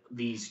good.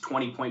 These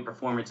 20-point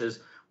performances,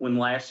 when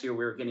last year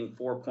we were getting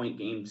 4-point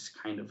games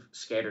kind of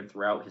scattered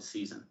throughout his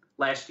season.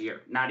 Last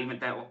year, not even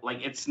that,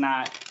 it's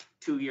not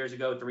 2 years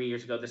ago, 3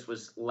 years ago. This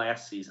was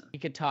last season. We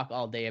could talk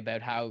all day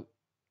about how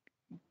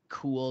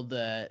cool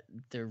the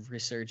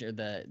resurge or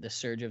the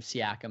surge of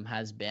Siakam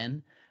has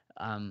been,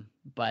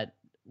 but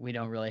we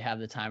don't really have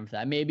the time for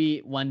that. Maybe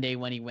one day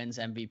when he wins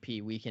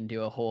MVP, we can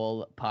do a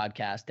whole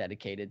podcast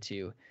dedicated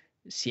to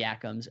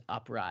Siakam's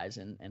uprise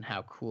and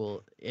how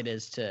cool it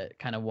is to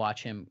kind of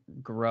watch him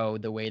grow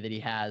the way that he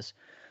has.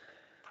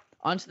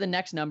 On to the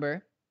next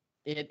number.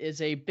 It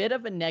is a bit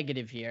of a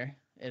negative here,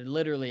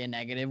 literally a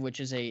negative, which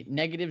is a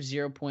negative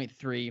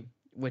 0.3,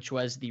 which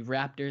was the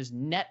Raptors'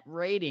 net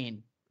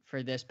rating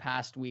for this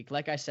past week.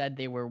 Like I said,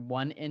 they were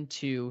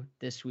 1-2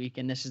 this week,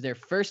 and this is their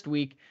first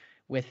week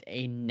with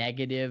a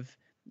negative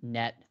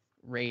net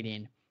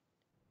rating.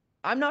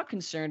 I'm not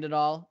concerned at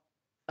all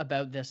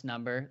about this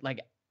number,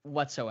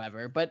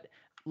 whatsoever, but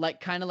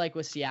kind of like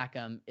with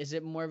Siakam, is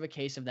it more of a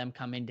case of them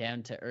coming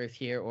down to earth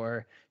here,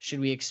 or should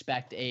we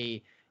expect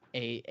a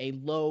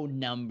low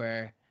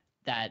number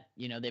that,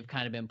 they've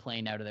kind of been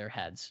playing out of their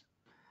heads?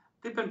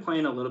 They've been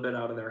playing a little bit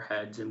out of their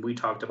heads, and we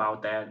talked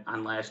about that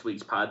on last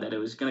week's pod, that it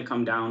was going to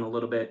come down a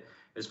little bit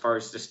as far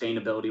as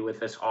sustainability with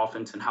this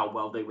offense and how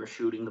well they were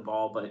shooting the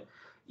ball. But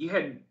you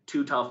had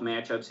 2 tough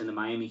matchups in the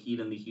Miami Heat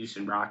and the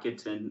Houston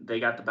Rockets, and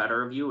they got the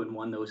better of you and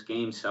won those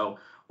games. So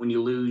when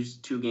you lose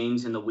 2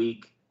 games in the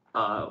week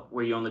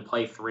where you only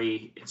play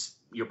 3,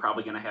 you're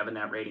probably going to have a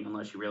net rating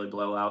unless you really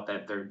blow out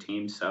that third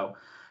team. So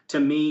to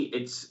me,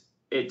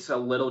 it's a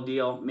little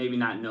deal, maybe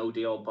not no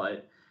deal,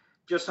 but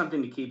just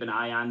something to keep an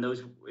eye on.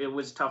 It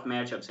was tough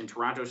matchups, and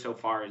Toronto so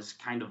far is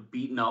kind of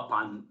beaten up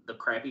on the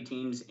crappy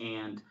teams,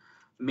 and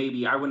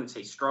maybe I wouldn't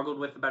say struggled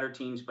with the better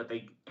teams, but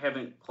they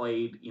haven't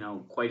played,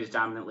 quite as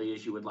dominantly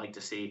as you would like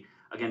to see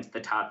against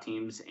the top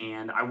teams.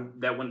 And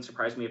that wouldn't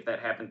surprise me if that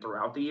happened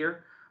throughout the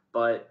year.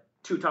 But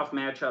 2 tough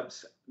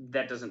matchups,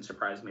 that doesn't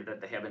surprise me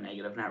that they have a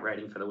negative net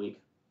rating for the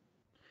week.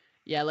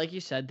 Yeah, like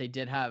you said, they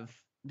did have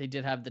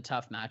the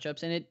tough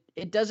matchups, and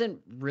it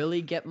doesn't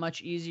really get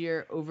much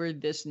easier over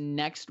this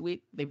next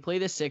week. They play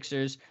the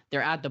Sixers.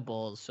 They're at the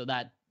Bulls, so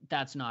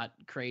that's not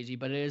crazy,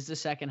 but it is the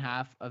second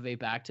half of a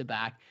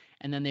back-to-back.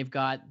 And then they've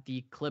got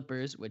the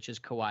Clippers, which is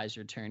Kawhi's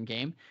return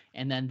game,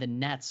 and then the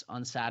Nets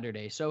on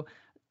Saturday. So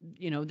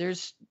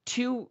there's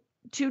two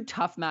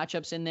tough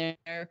matchups in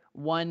there,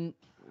 one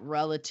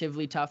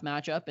relatively tough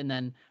matchup, and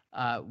then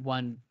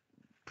one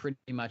pretty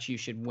much you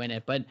should win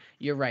it. But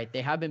you're right.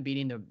 They have been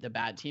beating the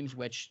bad teams,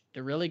 which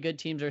the really good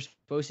teams are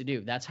supposed to do.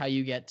 That's how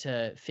you get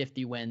to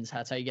 50 wins.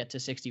 That's how you get to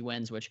 60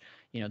 wins, which,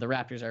 the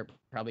Raptors are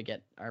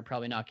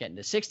probably not getting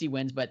to 60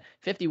 wins, but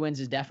 50 wins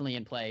is definitely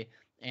in play.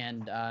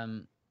 And,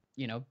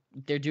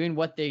 they're doing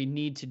what they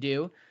need to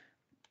do,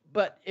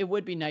 but it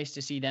would be nice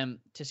to see them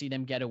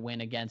get a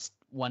win against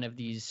one of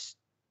these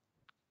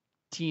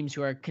teams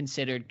who are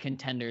considered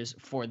contenders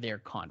for their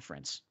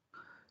conference.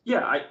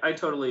 Yeah, I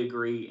totally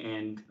agree.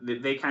 And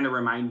they kind of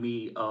remind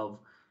me of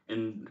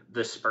in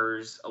the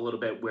Spurs a little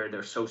bit, where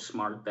they're so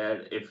smart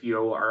that if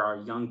you are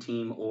a young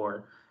team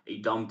or a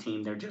dumb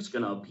team, they're just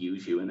going to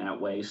abuse you in that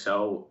way.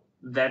 So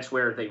that's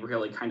where they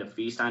really kind of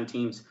feast on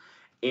teams.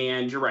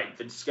 And you're right,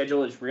 the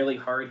schedule is really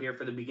hard here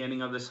for the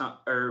beginning of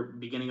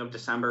beginning of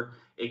December.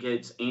 It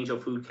gets angel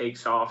food cake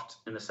soft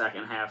in the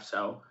second half.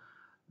 So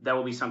that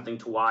will be something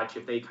to watch.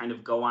 If they kind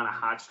of go on a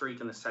hot streak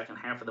in the second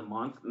half of the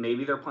month,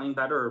 maybe they're playing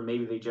better, or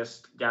maybe they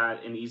just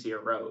got an easier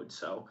road.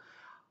 So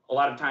a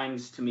lot of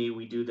times, to me,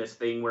 we do this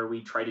thing where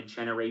we try to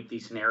generate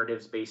these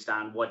narratives based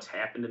on what's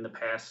happened in the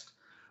past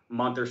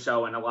month or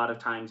so. And a lot of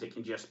times it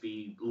can just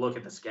be look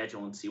at the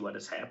schedule and see what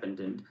has happened.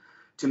 And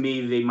to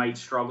me, they might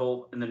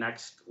struggle in the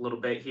next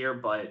little bit here,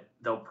 but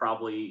they'll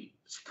probably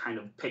kind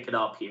of pick it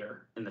up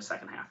here in the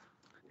second half.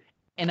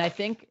 And I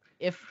think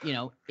if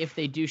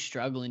they do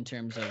struggle in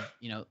terms of,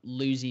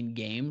 losing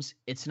games,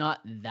 it's not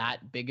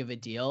that big of a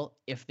deal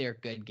if they're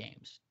good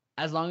games.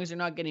 As long as they're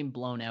not getting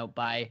blown out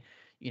by,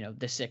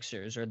 the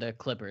Sixers or the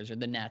Clippers or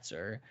the Nets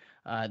or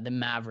the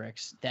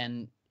Mavericks,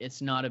 then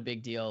it's not a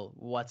big deal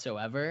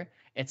whatsoever.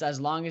 It's as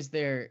long as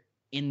they're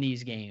in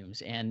these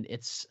games and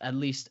it's at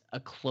least a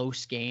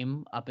close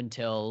game up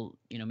until,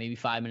 maybe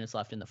 5 minutes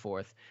left in the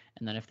fourth.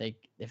 And then if they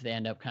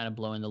end up kind of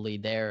blowing the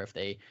lead there, if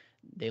they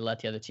let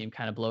the other team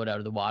kind of blow it out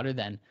of the water,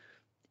 then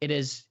it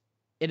is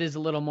a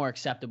little more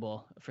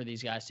acceptable for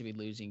these guys to be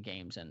losing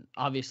games. And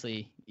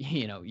obviously,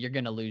 you're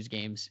going to lose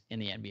games in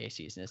the NBA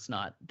season. It's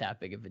not that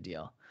big of a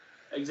deal.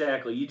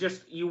 Exactly.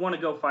 You want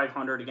to go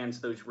 500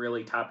 against those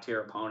really top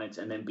tier opponents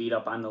and then beat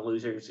up on the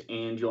losers,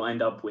 and you'll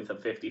end up with a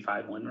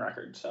 55 win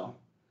record. So,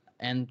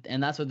 and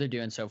that's what they're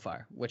doing so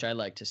far, which I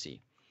like to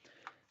see.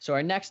 So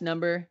our next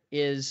number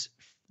is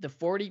the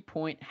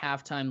 40-point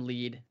halftime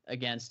lead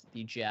against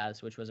the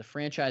Jazz, which was a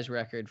franchise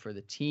record for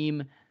the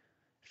team.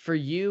 For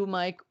you,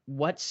 Mike,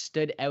 what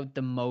stood out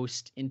the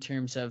most in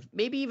terms of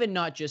maybe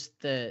not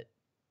just the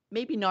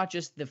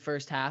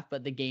first half,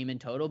 but the game in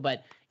total?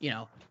 But,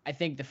 I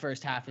think the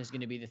first half is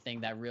going to be the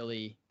thing that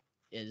really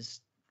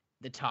is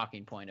the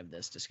talking point of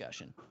this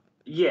discussion.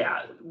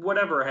 Yeah,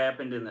 whatever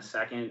happened in the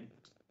second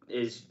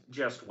is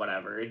just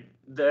whatever.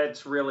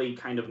 That's really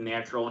kind of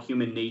natural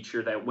human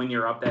nature, that when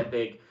you're up that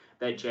big,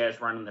 that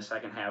Jazz run in the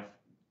second half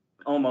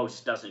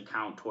almost doesn't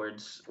count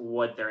towards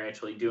what they're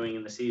actually doing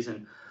in the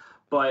season.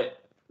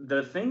 But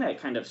the thing that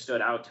kind of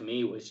stood out to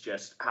me was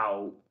just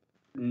how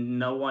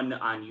no one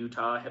on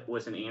Utah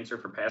was an answer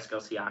for Pascal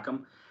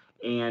Siakam,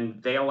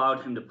 and they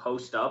allowed him to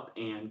post up,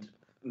 and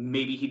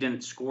maybe he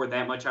didn't score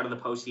that much out of the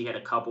post. He had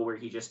a couple where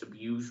he just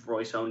abused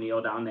Royce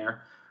O'Neal down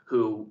there,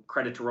 who,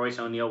 credit to Royce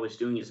O'Neal, was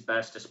doing his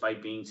best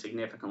despite being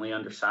significantly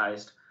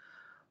undersized.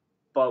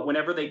 But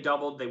whenever they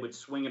doubled, they would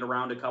swing it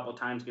around a couple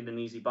times, get an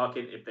easy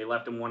bucket. If they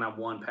left him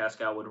one-on-one,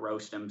 Pascal would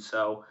roast him.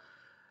 So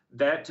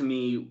that, to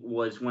me,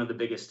 was one of the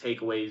biggest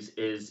takeaways,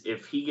 is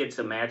if he gets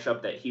a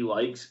matchup that he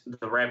likes, the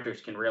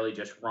Raptors can really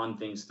just run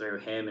things through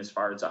him as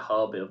far as a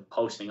hub of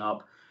posting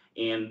up.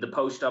 And the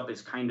post up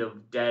is kind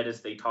of dead, as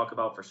they talk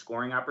about, for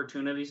scoring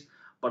opportunities.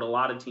 But a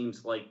lot of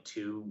teams like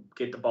to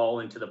get the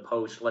ball into the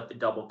post, let the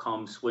double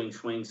come, swing,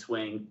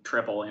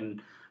 triple.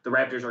 And the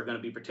Raptors are going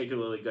to be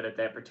particularly good at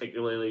that,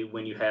 particularly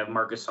when you have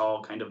Marcus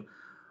Gasol kind of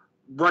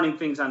running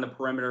things on the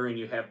perimeter and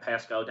you have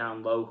Pascal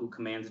down low, who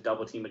commands a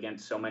double team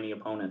against so many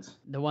opponents.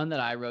 The one that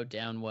I wrote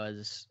down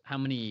was how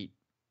many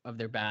of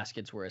their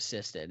baskets were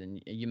assisted.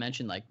 And you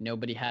mentioned like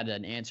nobody had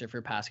an answer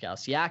for Pascal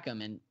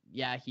Siakam. And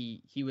yeah,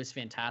 he was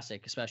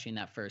fantastic, especially in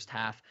that first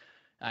half.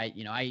 I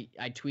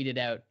tweeted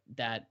out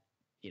that,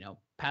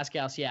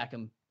 Pascal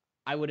Siakam,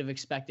 I would have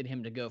expected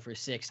him to go for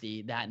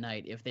 60 that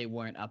night if they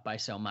weren't up by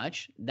so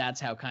much. That's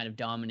how kind of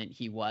dominant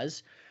he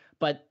was.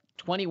 But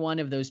 21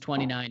 of those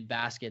 29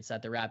 baskets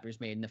that the Raptors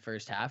made in the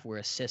first half were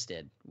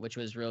assisted, which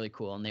was really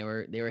cool. And they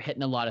were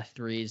hitting a lot of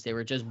threes. They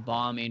were just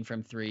bombing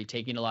from three,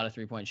 taking a lot of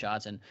 3-point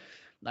shots. And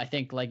I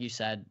think, like you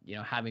said,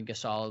 having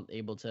Gasol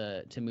able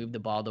to move the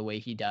ball the way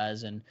he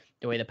does, and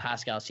the way that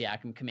Pascal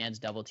Siakam commands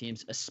double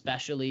teams,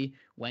 especially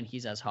when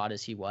he's as hot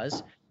as he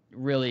was,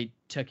 really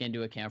took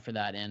into account for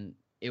that. And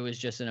it was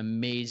just an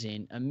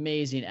amazing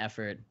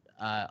effort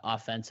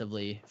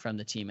offensively from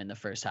the team in the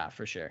first half,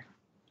 for sure.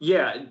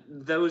 Yeah,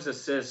 those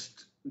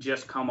assists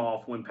just come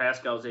off when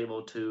Pascal's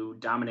able to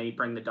dominate,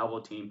 bring the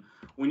double team.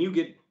 When you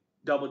get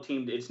double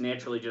teamed, it's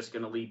naturally just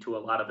going to lead to a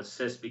lot of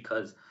assists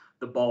because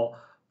the ball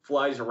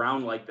flies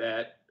around like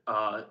that.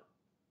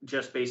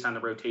 just based on the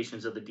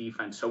rotations of the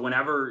defense. So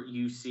whenever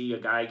you see a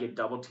guy get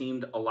double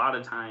teamed, a lot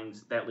of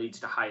times that leads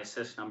to high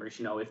assist numbers,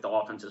 if the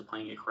offense is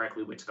playing it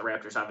correctly, which the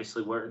Raptors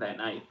obviously were that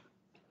night.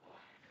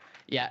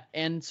 Yeah,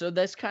 and so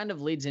this kind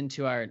of leads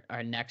into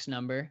our next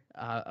number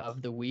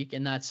of the week,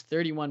 and that's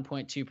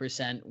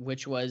 31.2%,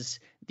 which was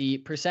the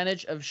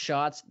percentage of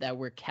shots that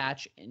were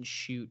catch and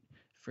shoot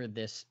for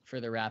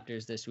the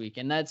Raptors this week.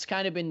 And that's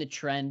kind of been the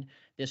trend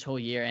this whole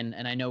year,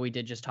 and I know we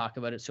did just talk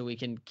about it, so we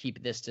can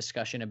keep this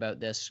discussion about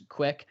this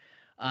quick.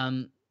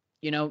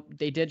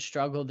 They did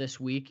struggle this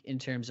week in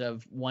terms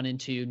of 1 and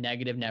 2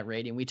 negative net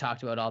rating. We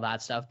talked about all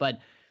that stuff, but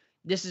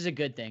this is a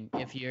good thing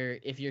if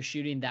you're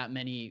shooting that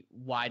many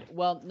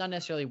not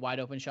necessarily wide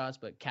open shots,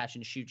 but catch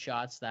and shoot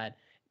shots that,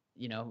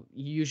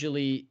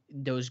 usually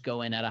those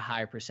go in at a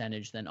higher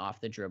percentage than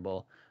off the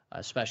dribble,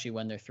 especially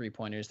when they're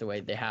 3-pointers the way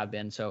they have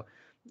been. So,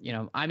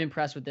 I'm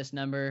impressed with this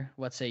number.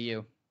 What say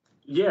you?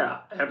 Yeah,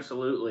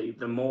 absolutely.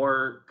 The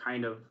more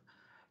kind of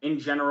in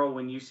general,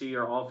 when you see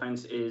your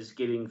offense is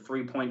getting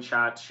 3-point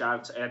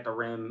shots at the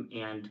rim,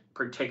 and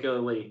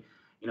particularly,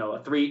 a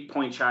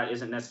 3-point shot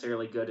isn't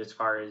necessarily good as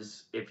far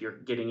as if you're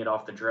getting it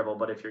off the dribble,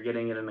 but if you're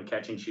getting it in the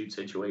catch and shoot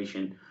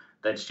situation,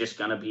 that's just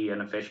going to be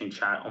an efficient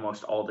shot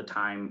almost all the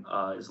time,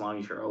 as long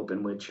as you're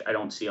open, which I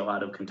don't see a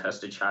lot of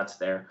contested shots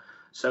there.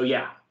 So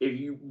yeah,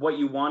 what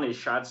you want is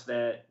shots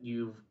that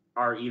you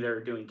are either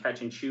doing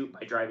catch and shoot by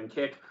drive and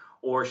kick,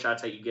 or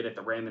shots that you get at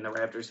the rim. And the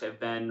Raptors have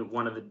been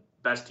one of the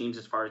best teams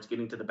as far as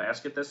getting to the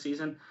basket this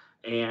season.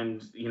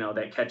 And,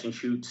 that catch and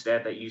shoot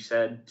stat that you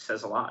said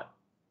says a lot.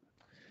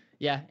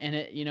 Yeah, and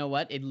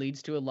it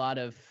leads to a lot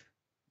of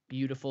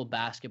beautiful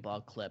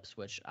basketball clips,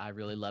 which I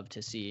really love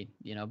to see.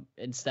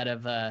 Instead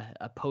of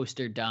a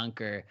poster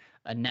dunk or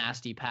a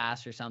nasty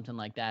pass or something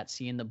like that,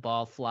 seeing the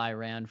ball fly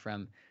around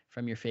from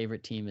your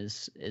favorite team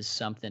is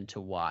something to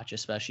watch,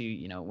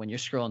 especially when you're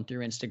scrolling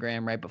through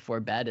Instagram right before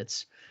bed.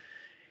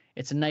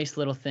 It's a nice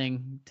little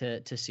thing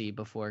to see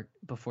before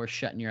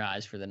shutting your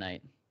eyes for the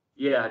night.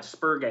 Yeah, it's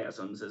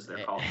spurgasms, as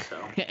they're called.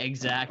 So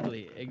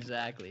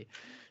exactly.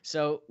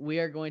 So we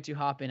are going to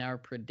hop in our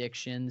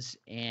predictions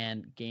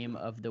and game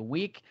of the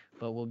week,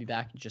 but we'll be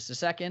back in just a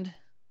second.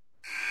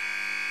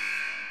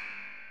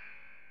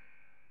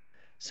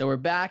 So we're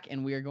back,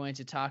 and we are going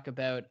to talk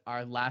about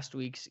our last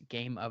week's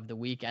game of the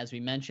week. As we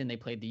mentioned, they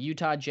played the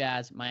Utah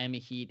Jazz, Miami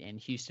Heat, and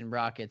Houston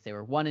Rockets. They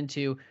were 1 and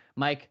 2.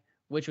 Mike,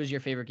 which was your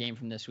favorite game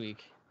from this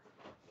week?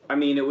 I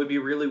mean, it would be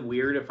really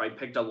weird if I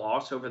picked a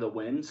loss over the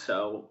win,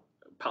 so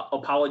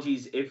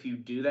apologies if you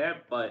do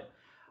that, but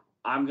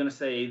I'm going to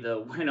say the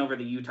win over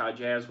the Utah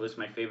Jazz was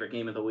my favorite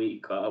game of the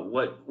week.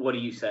 What do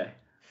you say?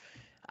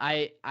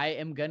 I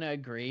am going to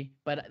agree,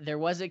 but there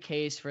was a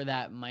case for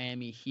that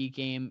Miami Heat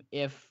game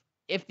if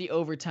the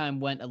overtime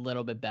went a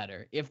little bit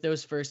better. If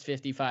those first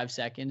 55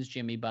 seconds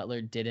Jimmy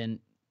Butler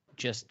didn't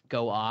just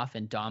go off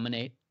and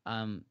dominate,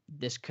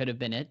 this could have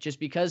been it. Just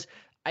because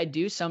I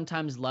do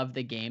sometimes love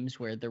the games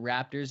where the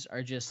Raptors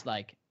are just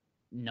like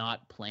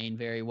not playing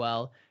very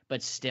well,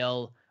 but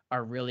still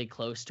are really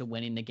close to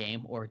winning the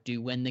game or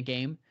do win the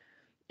game.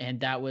 And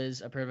that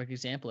was a perfect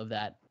example of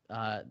that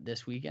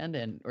this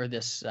weekend or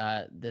this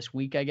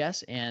week, I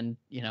guess. And,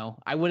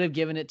 I would have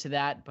given it to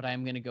that, but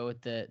I'm going to go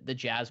with the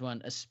Jazz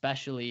one,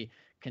 especially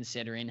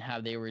considering how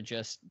they were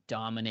just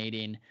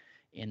dominating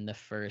in the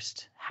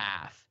first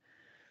half.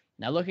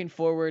 Now, looking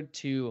forward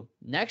to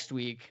next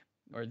week,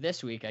 or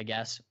this week, I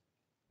guess,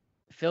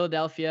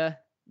 Philadelphia,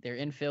 they're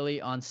in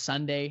Philly on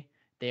Sunday.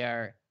 They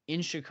are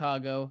in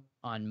Chicago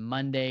on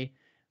Monday.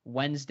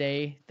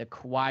 Wednesday, the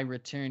Kawhi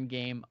return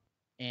game,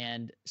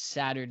 and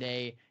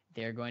Saturday,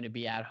 they're going to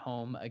be at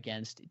home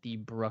against the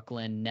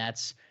Brooklyn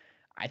Nets.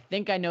 I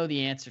think I know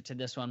the answer to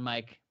this one,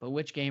 Mike, but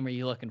which game are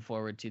you looking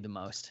forward to the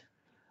most?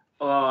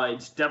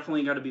 It's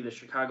definitely going to be the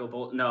Chicago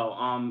Bulls.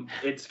 No,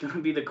 it's going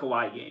to be the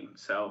Kawhi game.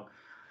 So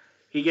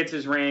he gets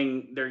his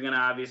ring. They're going to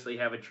obviously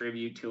have a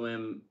tribute to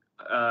him.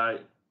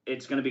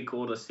 It's going to be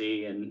cool to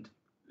see, and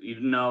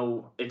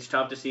it's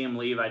tough to see him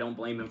leave. I don't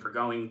blame him for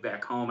going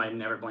back home. I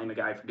never blame a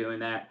guy for doing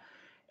that.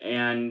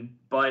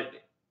 But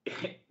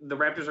the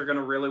Raptors are going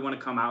to really want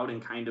to come out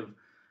and kind of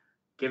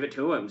give it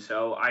to him.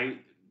 So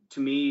to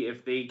me,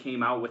 if they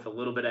came out with a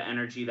little bit of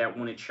energy, that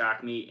wouldn't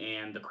shock me.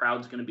 And the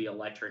crowd's going to be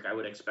electric. I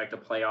would expect a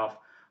playoff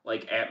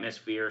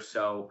atmosphere.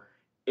 So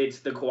it's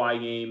the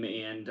Kawhi game,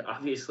 and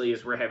obviously,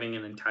 as we're having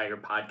an entire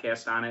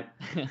podcast on it,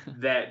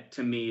 that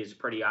to me is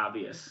pretty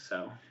obvious.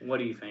 So what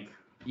do you think?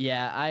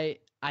 Yeah, I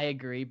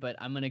agree, but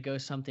I'm going to go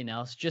something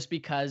else just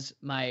because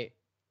my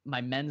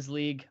men's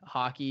league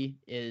hockey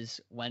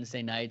is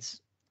Wednesday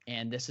nights,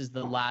 and this is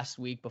the last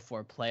week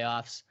before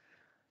playoffs.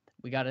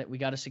 We got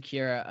to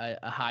secure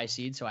a high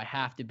seed, so I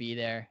have to be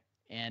there,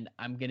 and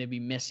I'm going to be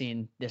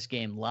missing this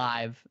game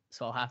live,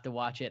 so I'll have to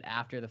watch it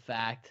after the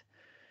fact.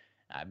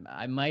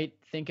 I might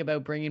think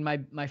about bringing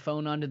my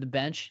phone onto the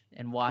bench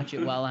and watch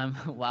it while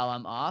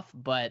I'm off,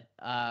 but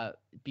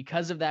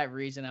because of that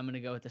reason, I'm going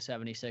to go with the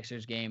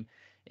 76ers game.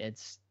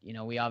 It's,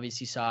 we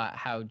obviously saw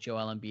how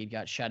Joel Embiid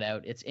got shut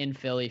out. It's in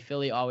Philly.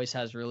 Philly always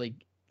has really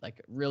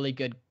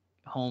good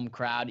home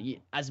crowd.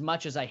 As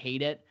much as I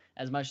hate it,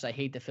 as much as I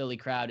hate the Philly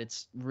crowd,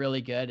 it's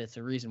really good. It's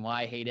a reason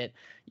why I hate it.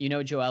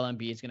 Joel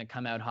Embiid is going to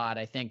come out hot.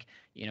 I think,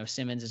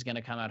 Simmons is going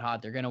to come out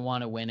hot. They're going to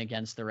want to win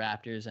against the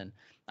Raptors, and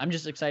I'm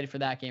just excited for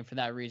that game for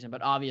that reason.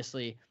 But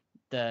obviously,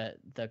 the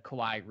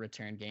Kawhi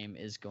return game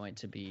is going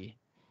to be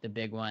the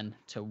big one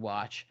to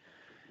watch.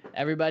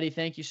 Everybody,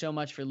 thank you so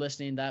much for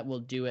listening. That will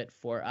do it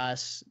for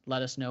us.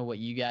 Let us know what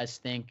you guys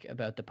think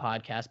about the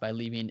podcast by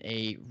leaving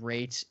a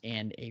rate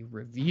and a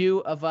review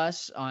of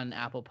us on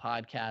Apple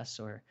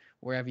Podcasts or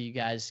wherever you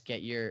guys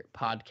get your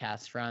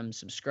podcasts from.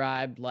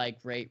 Subscribe, like,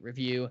 rate,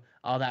 review,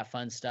 all that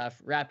fun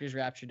stuff.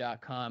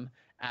 RaptorsRapture.com,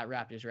 at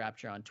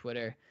RaptorsRapture on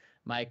Twitter.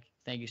 Mike,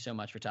 thank you so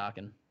much for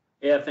talking.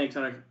 Yeah, thanks,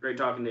 Hunter. Great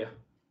talking to you.